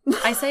good.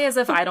 I say as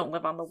if I don't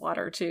live on the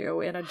water,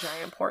 too, in a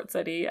giant port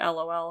city.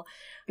 LOL.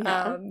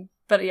 Yeah.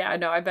 But yeah,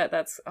 no, I bet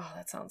that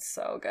sounds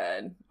so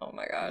good. Oh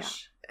my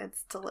gosh. Yeah,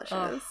 it's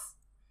delicious.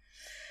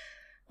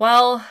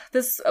 Well,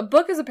 this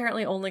book is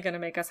apparently only going to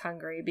make us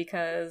hungry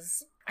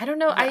because, I don't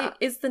know,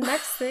 is the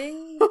next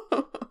thing...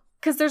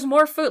 Because there's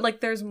more food. Like,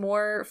 there's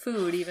more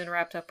food even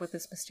wrapped up with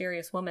this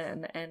mysterious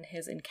woman and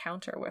his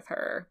encounter with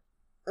her.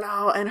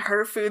 Oh, and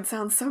her food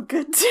sounds so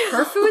good, too.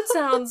 Her food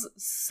sounds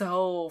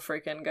so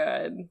freaking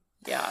good.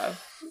 Yeah.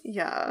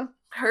 Yeah.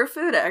 Her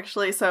food,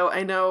 actually, so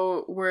I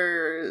know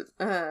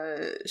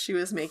she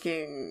was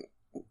making,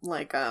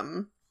 like,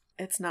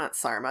 it's not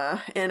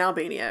sarma. In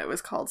Albania, it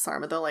was called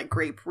sarma, the, like,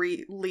 grape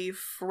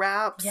leaf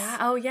wraps. Yeah,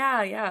 oh,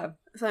 yeah.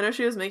 So I know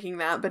she was making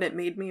that, but it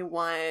made me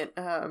want,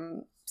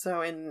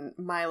 so in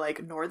my,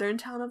 like, northern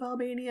town of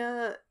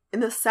Albania, in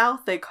the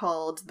south, they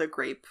called the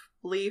grape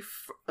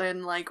leaf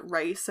and, like,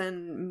 rice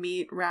and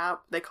meat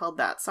wrap, they called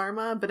that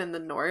sarma, but in the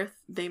north,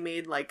 they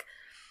made, like,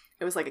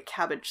 it was, like, a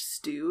cabbage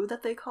stew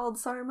that they called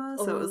sarma,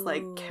 so it was,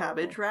 like,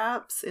 cabbage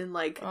wraps in,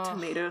 like,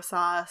 tomato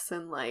sauce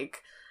and,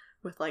 like,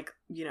 with like,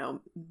 you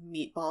know,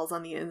 meatballs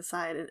on the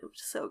inside, and it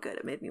was so good.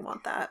 It made me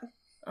want that.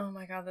 Oh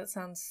my god, that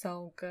sounds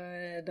so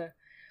good.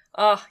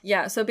 Oh,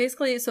 yeah. So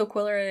basically,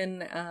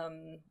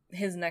 Qwilleran,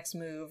 his next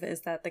move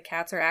is that the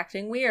cats are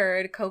acting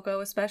weird, Koko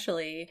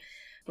especially,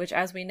 which,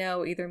 as we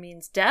know, either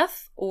means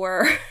death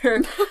or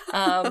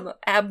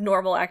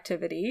abnormal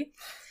activity.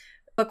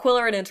 But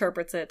Qwilleran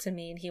interprets it to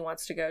mean he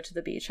wants to go to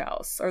the beach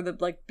house, or the,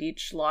 like,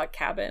 beach log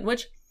cabin,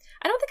 which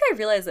I don't think I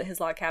realized that his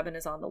log cabin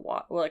is on the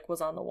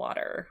was on the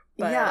water.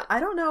 But... yeah, I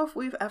don't know if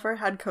we've ever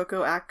had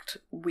Koko act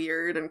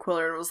weird and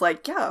Qwilleran was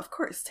like, yeah, of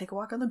course, take a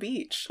walk on the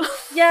beach.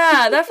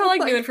 Yeah, that felt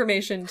like new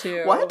information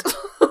too. What?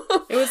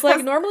 It was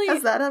like normally...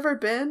 Has that ever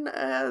been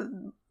a,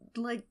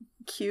 like,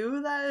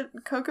 cue that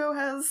Koko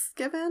has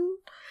given?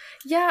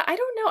 Yeah, I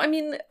don't know. I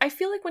mean, I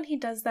feel like when he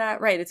does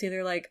that, right, it's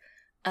either like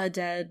a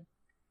dead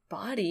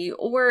body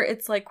or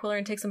it's like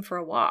Qwilleran takes him for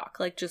a walk,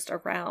 like just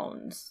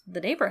around the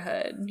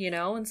neighborhood, you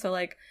know? And so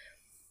like,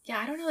 yeah,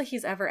 I don't know, like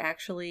he's ever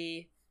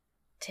actually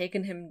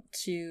taken him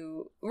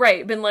to,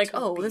 right, been like,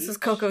 oh, this is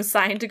Koko's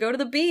sign to go to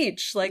the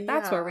beach. Like,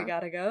 that's where we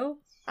gotta go.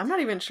 I'm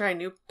not even sure I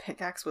knew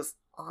Pickax was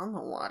on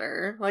the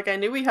water. Like, I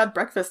knew we had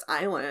Breakfast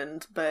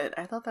Island, but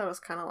I thought that was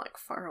kind of like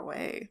far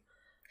away.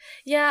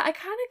 Yeah, I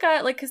kind of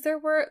got, like, because there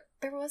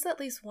was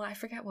at least one, I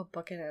forget what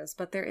book it is,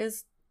 but there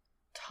is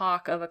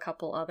talk of a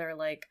couple other,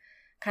 like,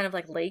 kind of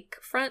like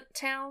lakefront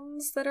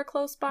towns that are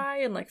close by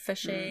and like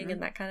fishing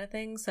and that kind of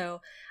thing.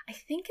 So I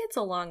think it's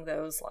along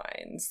those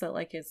lines that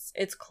like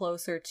it's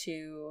closer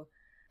to,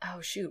 oh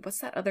shoot, what's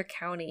that other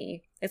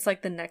county? It's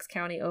like the next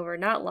county over,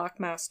 not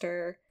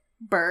Lockmaster.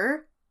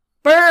 Burr.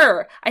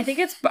 I think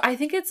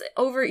it's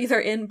over either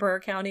in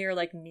Burr County or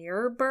like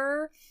near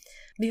Burr,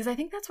 because I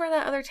think that's where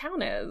that other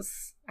town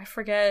is. I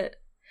forget.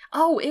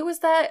 Oh, it was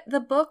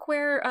the book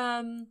where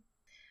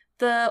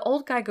the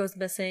old guy goes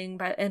missing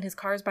and his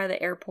car's by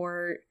the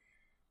airport.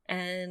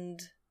 And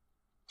do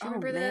you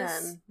remember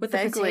this? With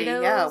vaguely, the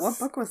potatoes? Yeah, what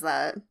book was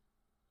that?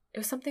 It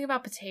was something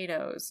about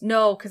potatoes.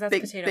 No, because that's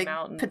Potato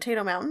Mountain.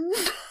 Potato Mountain?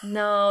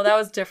 No, that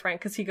was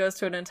different because he goes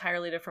to an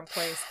entirely different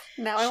place.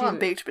 Now I want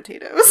baked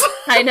potatoes.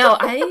 I know.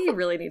 I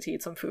really need to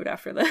eat some food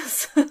after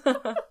this.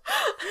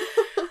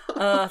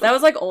 That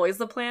was like always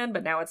the plan,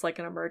 but now it's like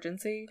an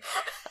emergency.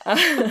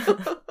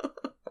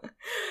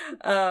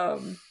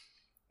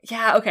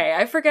 Yeah, okay.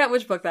 I forget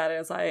which book that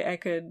is. I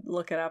could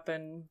look it up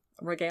and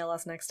regale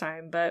us next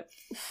time, but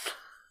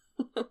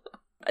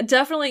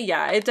definitely,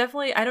 I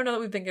don't know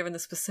that we've been given the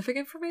specific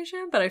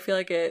information, but I feel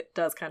like it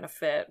does kind of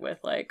fit with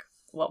like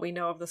what we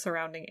know of the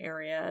surrounding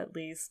area at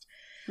least.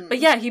 But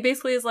yeah, he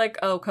basically is like,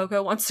 oh,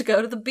 Koko wants to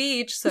go to the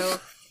beach,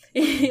 so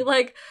he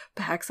like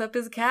packs up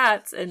his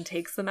cats and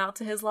takes them out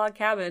to his log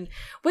cabin,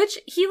 which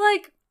he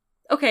like,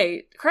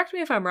 okay, correct me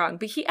if I'm wrong,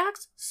 but he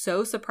acts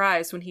so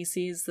surprised when he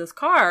sees this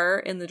car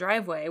in the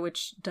driveway,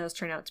 which does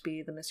turn out to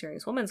be the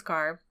mysterious woman's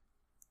car.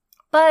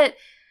 But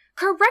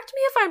correct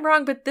me if I'm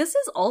wrong, but this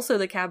is also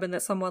the cabin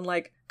that someone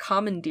like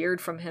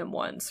commandeered from him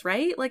once,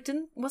 right? Like,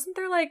 wasn't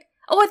there like,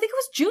 oh, I think it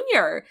was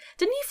Junior.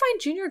 Didn't he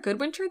find Junior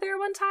Goodwinter there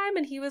one time?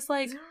 And he was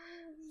like,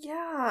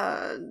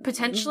 yeah,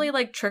 potentially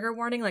like trigger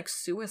warning, like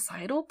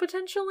suicidal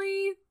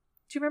potentially.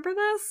 Do you remember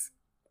this?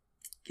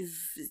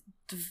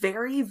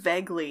 Very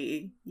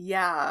vaguely,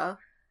 yeah.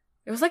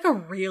 It was like a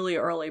really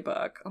early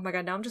book. Oh my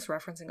god, now I'm just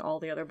referencing all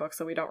the other books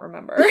that we don't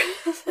remember.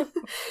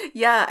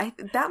 Yeah,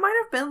 that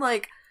might have been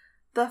like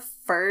the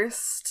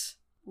first...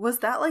 Was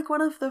that like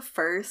one of the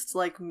first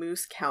like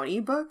Moose County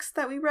books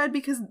that we read?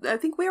 Because I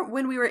think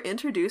when we were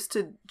introduced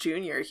to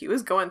Junior, he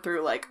was going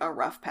through like a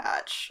rough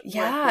patch with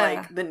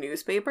like the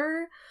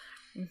newspaper.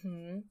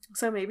 Mm-hmm.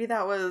 So maybe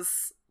that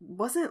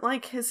wasn't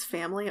like his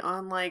family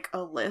on like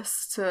a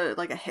list to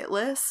like a hit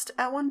list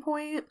at one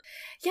point?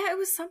 Yeah, it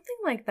was something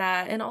like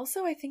that. And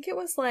also I think it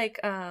was like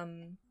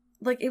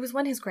it was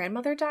when his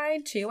grandmother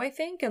died too, I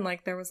think, and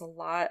like there was a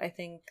lot I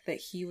think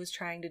that he was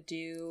trying to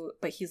do,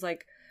 but he's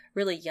like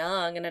really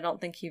young and I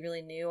don't think he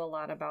really knew a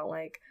lot about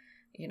like,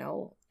 you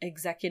know,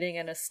 executing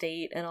an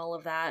estate and all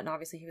of that. And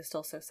obviously he was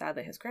still so sad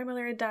that his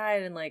grandmother had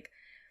died, and like,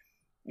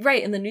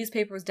 right, and the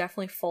newspaper was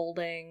definitely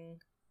folding.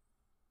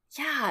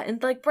 Yeah,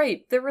 and like,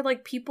 right, there were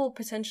like people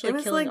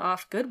potentially killing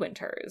off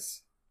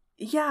Goodwinters.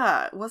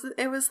 Yeah,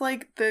 it was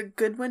like the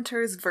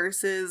Goodwinters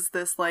versus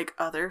this like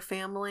other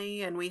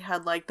family, and we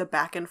had like the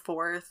back and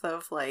forth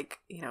of like,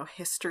 you know,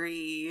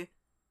 history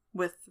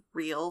with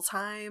real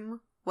time.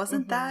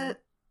 Wasn't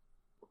that?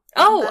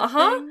 Oh,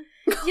 uh-huh.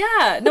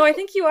 Yeah, no, I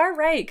think you are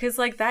right, because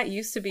like that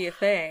used to be a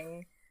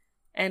thing.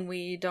 And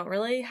we don't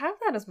really have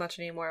that as much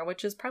anymore,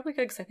 which is probably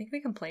good because I think we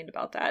complained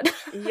about that.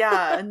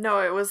 Yeah,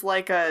 no, it was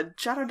like a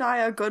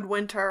Jedediah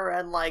Goodwinter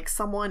and like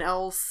someone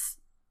else,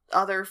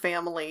 other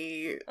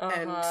family,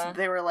 and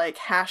they were like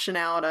hashing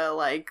out a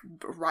like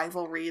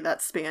rivalry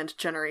that spanned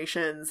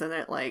generations, and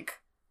it like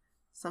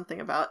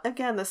something about,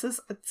 again, this is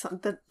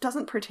something that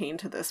doesn't pertain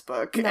to this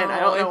book, and I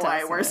don't know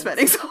why we're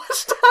spending so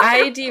much time.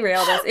 I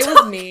derailed us. It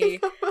was me.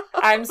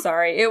 I'm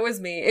sorry. It was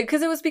me.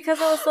 Because it was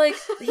because I was like,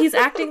 he's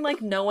acting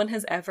like no one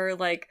has ever,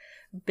 like,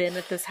 been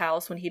at this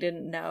house when he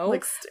didn't know.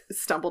 Like,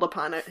 stumbled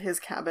upon his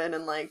cabin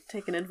and, like,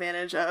 taken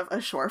advantage of a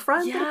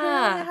shorefront Yeah.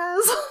 that apparently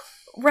has.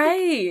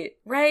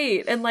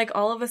 Right. And, like,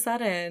 all of a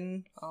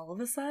sudden.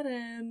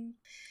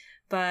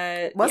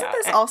 But, wasn't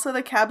this also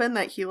the cabin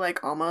that he,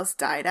 like, almost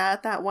died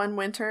at that one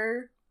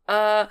winter?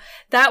 That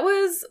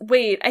was,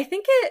 wait, I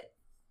think it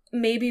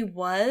maybe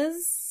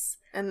was.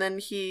 And then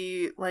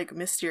he, like,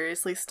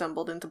 mysteriously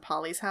stumbled into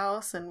Polly's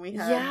house, and we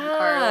had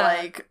our,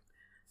 like,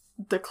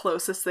 the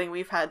closest thing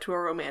we've had to a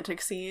romantic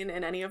scene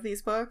in any of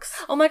these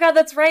books. Oh my god,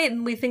 that's right.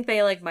 And we think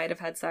they, like, might have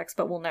had sex,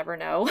 but we'll never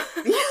know.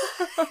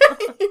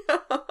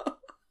 Yeah.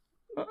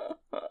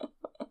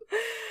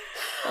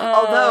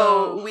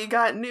 Although we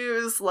got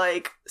news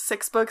like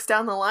 6 books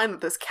down the line that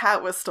this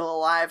cat was still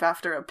alive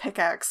after a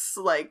Pickax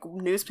like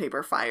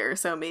newspaper fire,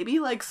 so maybe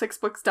like 6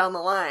 books down the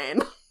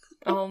line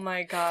oh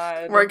my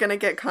god, we're gonna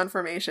get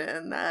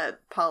confirmation that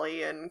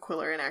Polly and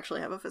Qwilleran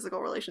actually have a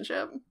physical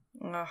relationship.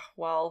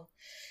 Well,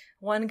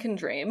 one can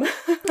dream.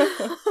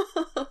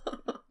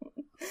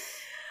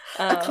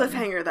 A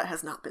cliffhanger that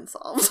has not been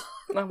solved.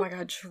 Oh my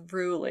god,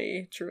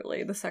 truly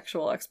the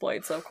sexual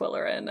exploits of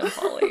Qwilleran and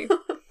Polly.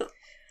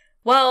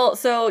 Well,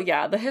 so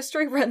yeah, the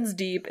history runs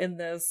deep in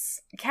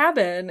this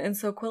cabin, and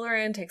so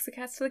Qwilleran takes the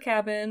cats to the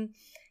cabin.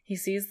 He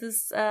sees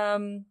this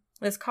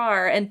this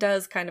car and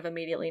does kind of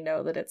immediately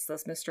know that it's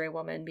this mystery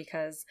woman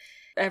because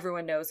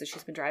everyone knows that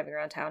she's been driving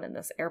around town in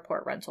this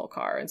airport rental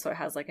car, and so it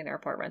has like an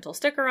airport rental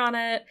sticker on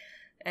it,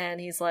 and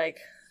he's like,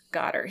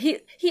 got her.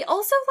 He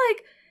also,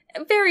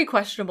 like, very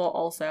questionable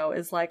also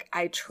is like,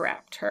 I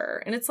trapped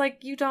her, and it's like,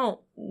 you don't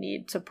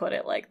need to put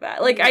it like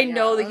that. Like, I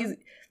know that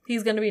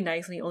he's gonna be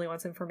nice and he only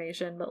wants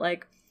information, but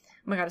like,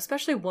 oh my god,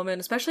 especially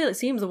it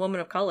seems a woman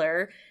of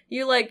color,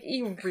 you really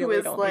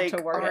don't need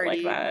to word it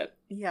like that.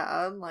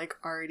 Yeah, like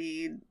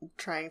already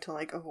trying to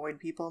like avoid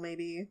people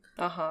maybe.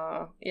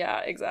 Yeah,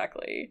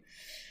 exactly.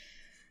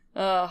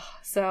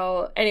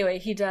 So anyway,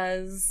 he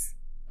does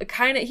a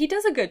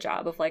good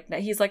job of like,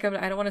 he's like, I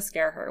don't want to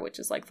scare her, which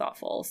is like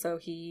thoughtful. So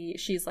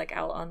she's like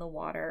out on the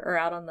water or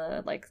out on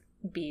the like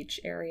beach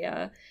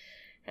area.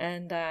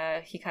 And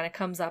he kind of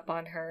comes up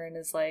on her and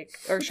is like,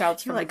 or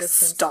shouts from a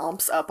distance.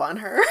 Stomps up on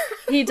her.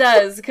 He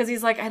does, because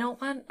he's like, I don't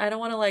want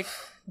to like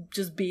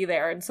just be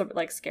there and so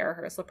like scare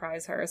her,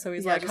 surprise her. So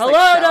he's like, hello,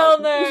 like,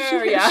 down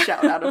there. Yeah,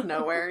 shout out of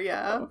nowhere.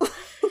 Yeah,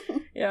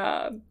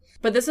 yeah.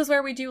 But this is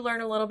where we do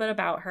learn a little bit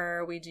about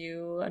her. We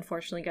do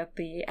unfortunately get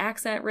the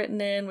accent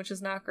written in, which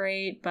is not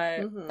great,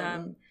 but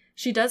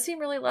she does seem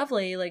really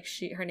lovely. Like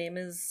her name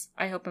is,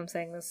 I hope I'm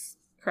saying this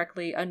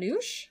correctly,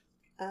 Anush.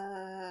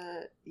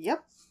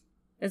 Yep.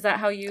 Is that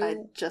how you... I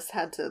just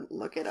had to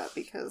look it up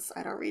because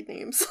I don't read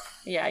names.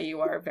 Yeah,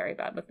 you are very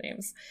bad with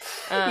names.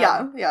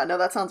 Yeah, no,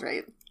 that sounds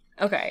right.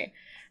 Okay.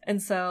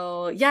 And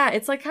so, yeah,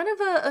 it's like kind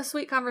of a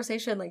sweet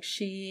conversation. Like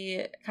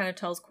she kind of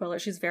tells Qwilleran,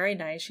 she's very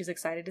nice. She's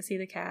excited to see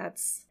the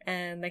cats.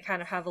 And they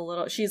kind of have a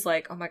little... She's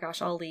like, oh my gosh,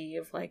 I'll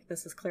leave. Like,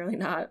 this is clearly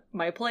not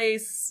my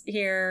place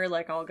here.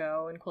 Like, I'll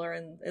go. And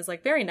Qwilleran is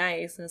like very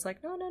nice. And is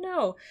like,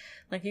 no.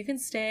 Like, you can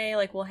stay.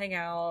 Like, we'll hang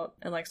out.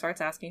 And like starts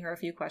asking her a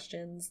few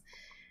questions.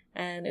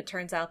 And it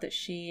turns out that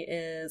she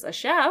is a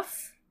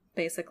chef,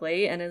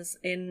 basically, and is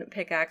in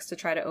Pickax to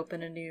try to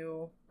open a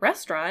new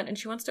restaurant. And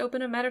she wants to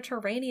open a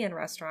Mediterranean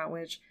restaurant,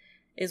 which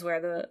is where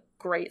the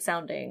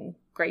great-sounding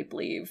grape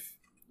leaf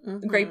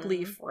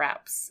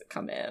wraps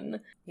come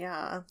in.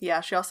 Yeah.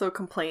 She also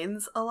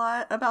complains a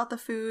lot about the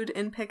food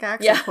in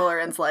Pickax. Yeah. And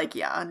Qwilleran's like,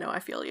 yeah, no, I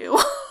feel you.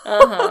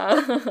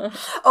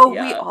 Oh,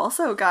 yeah. We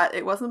also got,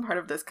 it wasn't part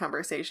of this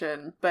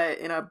conversation, but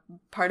in a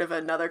part of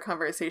another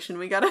conversation,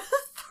 we got a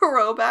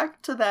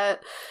throwback to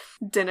that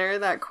dinner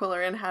that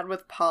Qwilleran had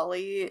with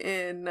Polly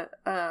in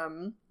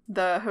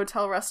the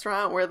hotel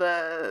restaurant where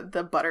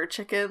the butter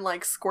chicken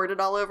like squirted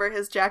all over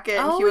his jacket,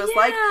 and he was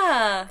like,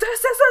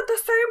 this isn't the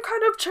same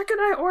kind of chicken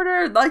I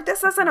ordered, like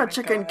this isn't a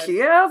chicken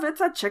Kiev, it's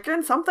a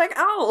chicken something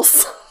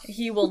else.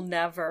 He will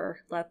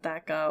never let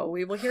that go.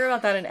 We will hear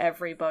about that in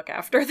every book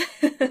after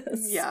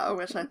this. Yeah,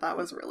 which I thought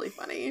was really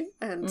funny,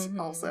 and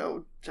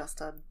also just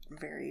a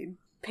very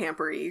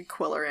pampery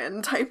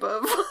Qwilleran type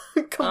of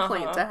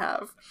complaint to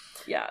have.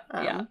 Yeah.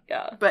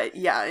 But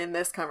yeah, in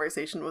this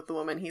conversation with the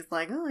woman, he's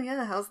like, oh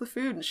yeah, how's the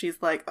food? And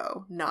she's like,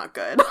 oh, not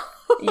good.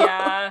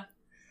 Yeah.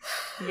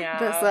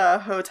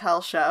 This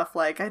hotel chef,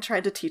 like, I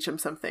tried to teach him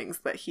some things,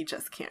 but he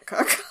just can't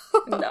cook.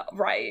 No,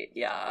 right,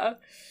 yeah.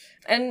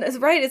 And it's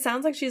right, it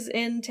sounds like she's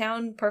in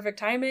town, perfect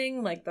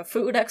timing, like the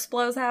food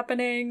expo's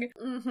happening.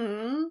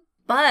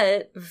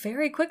 But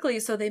very quickly,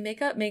 so they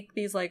make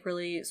these like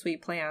really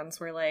sweet plans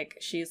where like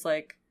she's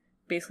like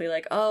basically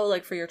like, oh,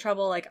 like for your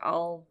trouble, like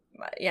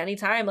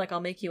anytime, like I'll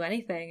make you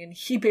anything. And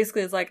he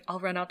basically is like, I'll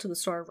run out to the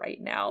store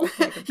right now.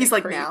 He's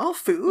like, now?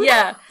 Food?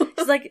 Yeah.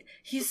 He's like,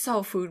 he's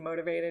so food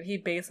motivated. He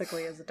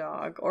basically is a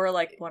dog or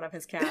like one of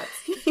his cats.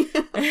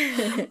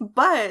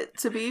 But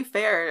to be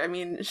fair, I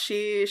mean,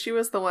 she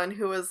was the one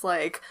who was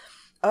like,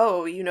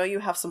 oh, you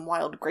have some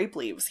wild grape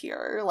leaves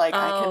here. Like,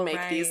 I can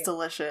make these right.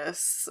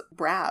 delicious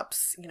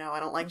wraps. I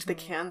don't like the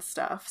canned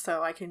stuff,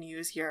 so I can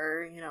use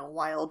your,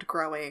 wild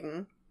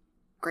growing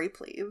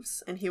grape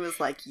leaves. And he was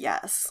like,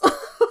 yes.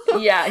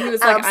 Yeah, he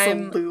was like,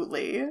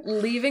 absolutely. I'm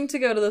leaving to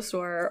go to the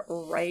store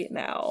right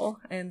now.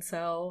 And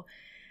so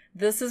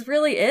this is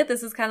really it.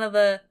 This is kind of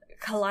the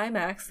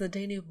climax, the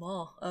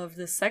denouement of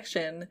this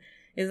section,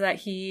 is that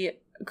he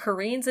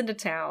careens into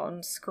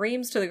town,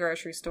 screams to the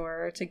grocery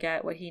store to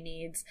get what he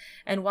needs.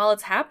 And while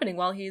it's happening,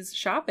 while he's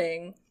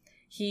shopping,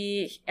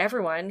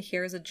 everyone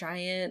hears a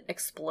giant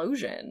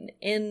explosion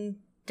in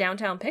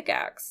downtown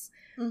Pickax.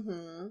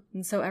 Mm-hmm.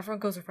 And so everyone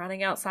goes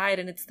running outside,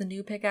 and it's the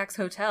new Pickax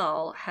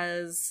Hotel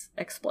has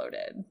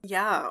exploded.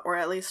 Yeah, or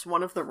at least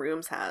one of the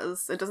rooms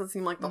has. It doesn't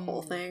seem like the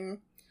whole thing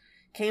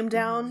came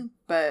down,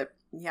 but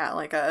yeah,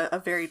 like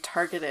a very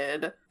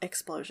targeted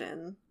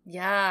explosion.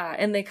 Yeah,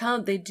 and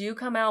they do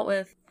come out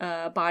with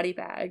a body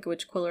bag,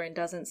 which Qwilleran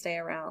doesn't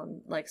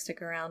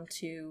stick around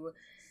to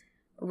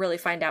really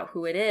find out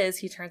who it is.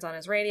 He turns on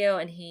his radio,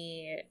 and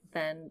he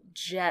then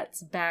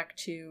jets back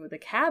to the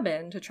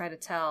cabin to try to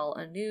tell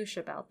Anoush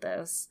about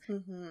this.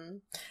 Mm-hmm.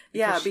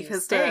 Yeah,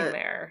 because staying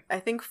there. I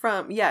think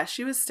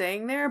she was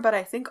staying there, but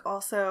I think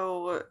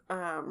also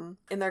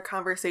in their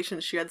conversation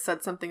she had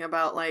said something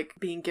about like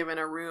being given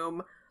a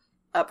room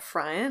up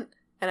front.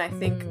 And I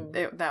think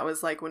that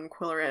was like when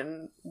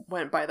Qwilleran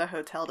went by the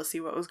hotel to see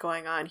what was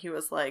going on. He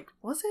was like,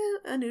 was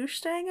it Anoush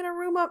staying in a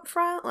room up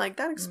front? Like,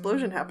 that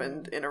explosion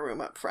happened in a room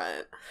up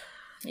front.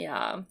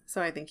 Yeah.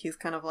 So I think he's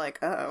kind of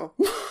like, oh.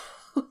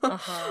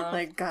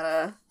 Like,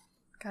 gotta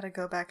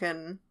go back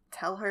and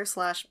tell her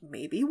 /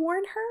 maybe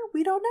warn her?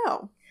 We don't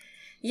know.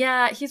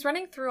 Yeah, he's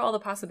running through all the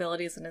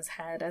possibilities in his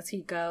head as he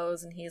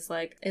goes, and is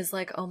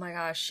like, oh my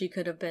gosh, she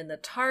could have been the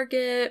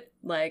target.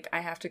 Like, I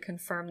have to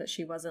confirm that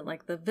she wasn't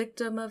like the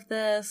victim of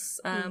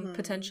this,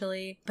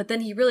 potentially. But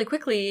then he really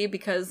quickly,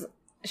 because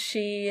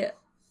she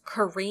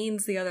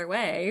careens the other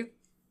way,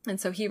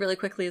 and so he really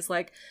quickly is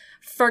like,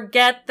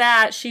 forget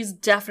that, she's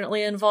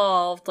definitely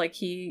involved. Like,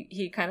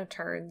 he kind of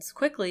turns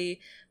quickly,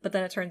 but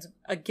then it turns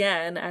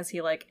again as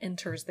he like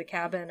enters the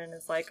cabin and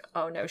is like,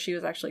 oh no, she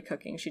was actually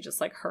cooking, she just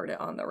like heard it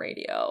on the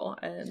radio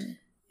and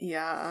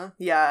yeah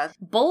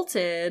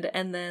bolted.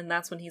 And then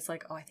that's when he's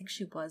like, oh, I think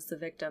she was the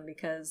victim,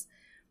 because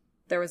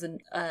there was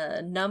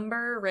a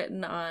number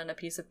written on a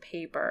piece of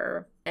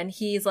paper, and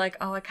he's like,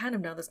 oh, I kind of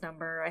know this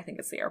number, I think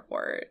it's the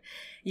airport.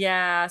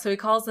 Yeah, so he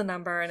calls the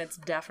number, and it's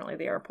definitely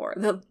the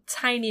airport, the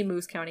tiny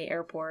Moose County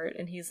airport.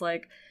 And he's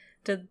like,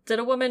 did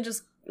a woman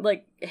just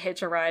like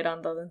hitch a ride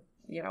on the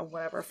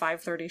whatever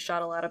 5:30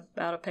 shuttle out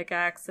of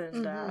Pickax?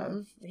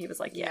 And he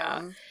was like,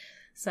 yeah.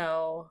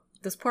 So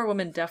this poor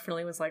woman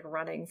definitely was like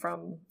running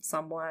from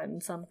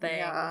something.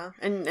 Yeah,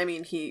 and I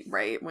mean,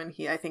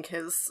 I think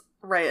his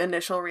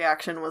initial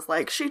reaction was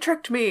like, she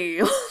tricked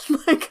me.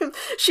 Like,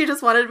 she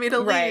just wanted me to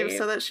leave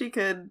so that she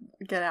could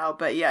get out.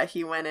 But yeah,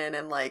 he went in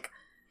and like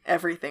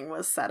everything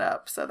was set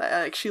up so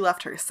that like she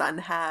left her sun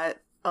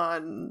hat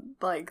on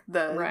like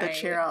the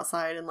chair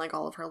outside and like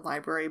all of her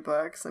library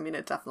books. I mean,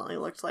 it definitely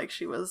looked like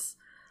she was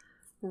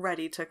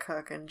ready to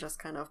cook and just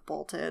kind of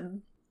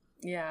bolted.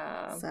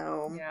 Yeah.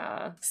 So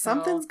yeah,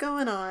 something's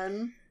going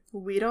on.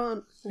 We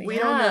don't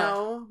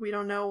know. We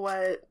don't know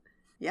what.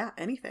 Yeah,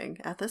 anything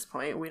at this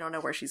point. We don't know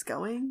where she's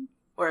going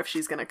or if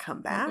she's gonna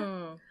come back.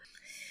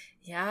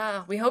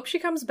 Yeah, we hope she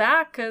comes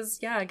back, because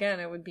again,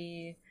 it would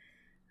be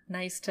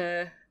nice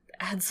to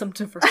add some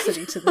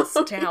diversity to this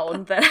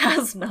town that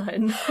has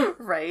none.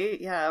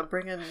 Right? Yeah,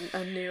 bring in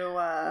a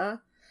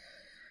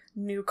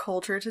new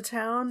culture to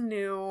town,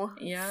 new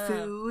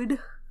food.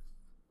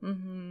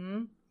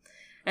 And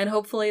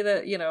hopefully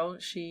that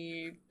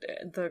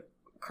the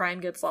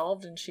crime gets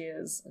solved and she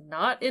is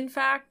not in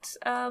fact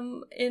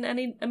in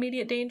any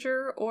immediate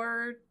danger,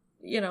 or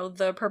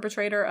the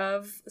perpetrator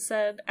of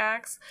said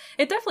acts.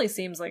 It definitely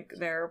seems like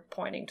they're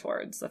pointing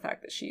towards the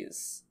fact that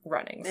she's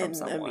running from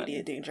someone.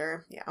 Immediate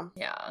danger.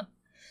 Yeah.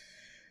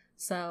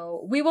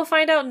 So we will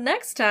find out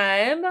next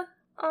time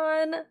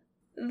on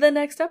the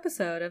next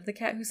episode of The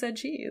Cat Who Said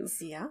Cheese.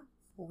 Yeah,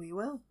 we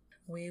will.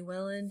 We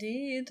will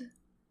indeed.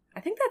 I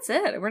think that's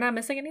it. We're not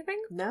missing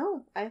anything?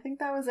 No, I think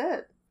that was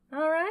it.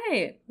 All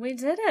right. We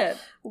did it.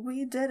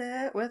 We did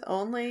it with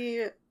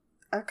only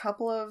a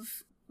couple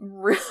of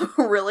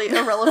really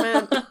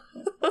irrelevant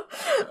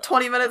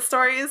 20-minute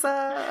stories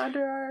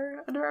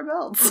under our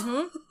belts.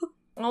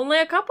 Only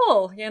a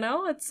couple,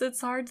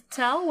 It's hard to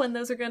tell when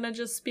those are going to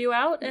just spew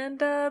out, and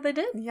they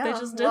did. Yeah. They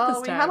just did this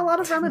time. We had a lot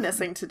of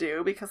reminiscing to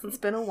do because it's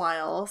been a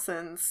while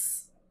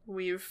since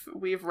we've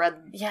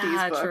read these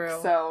books. True.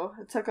 So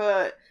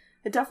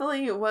it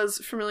definitely was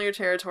familiar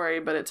territory,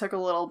 but it took a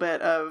little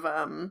bit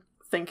of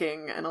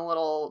thinking and a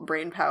little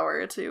brain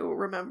power to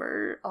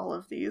remember all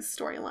of these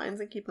storylines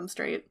and keep them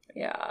straight.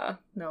 Yeah,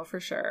 no, for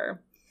sure.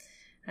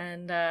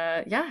 And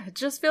it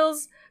just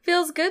feels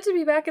good to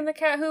be back in the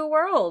Cat Who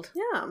world.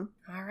 Yeah.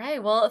 All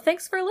right. Well,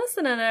 thanks for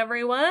listening,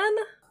 everyone.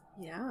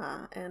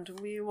 Yeah, and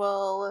we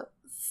will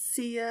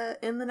see you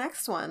in the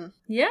next one.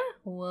 Yeah,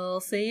 we'll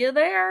see you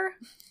there.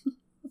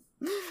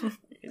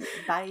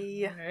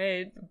 Bye. All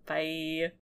right. Bye.